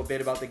fans know a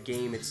bit about the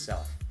game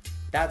itself.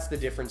 That's the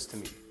difference to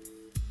me.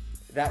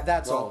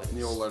 That's all it is.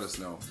 Neil will let us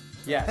know.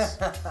 Yes.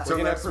 We're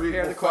going to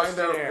prepare the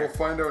questionnaire. We'll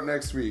find out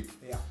next week.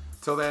 Yeah.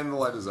 Till then, the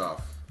light is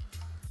off.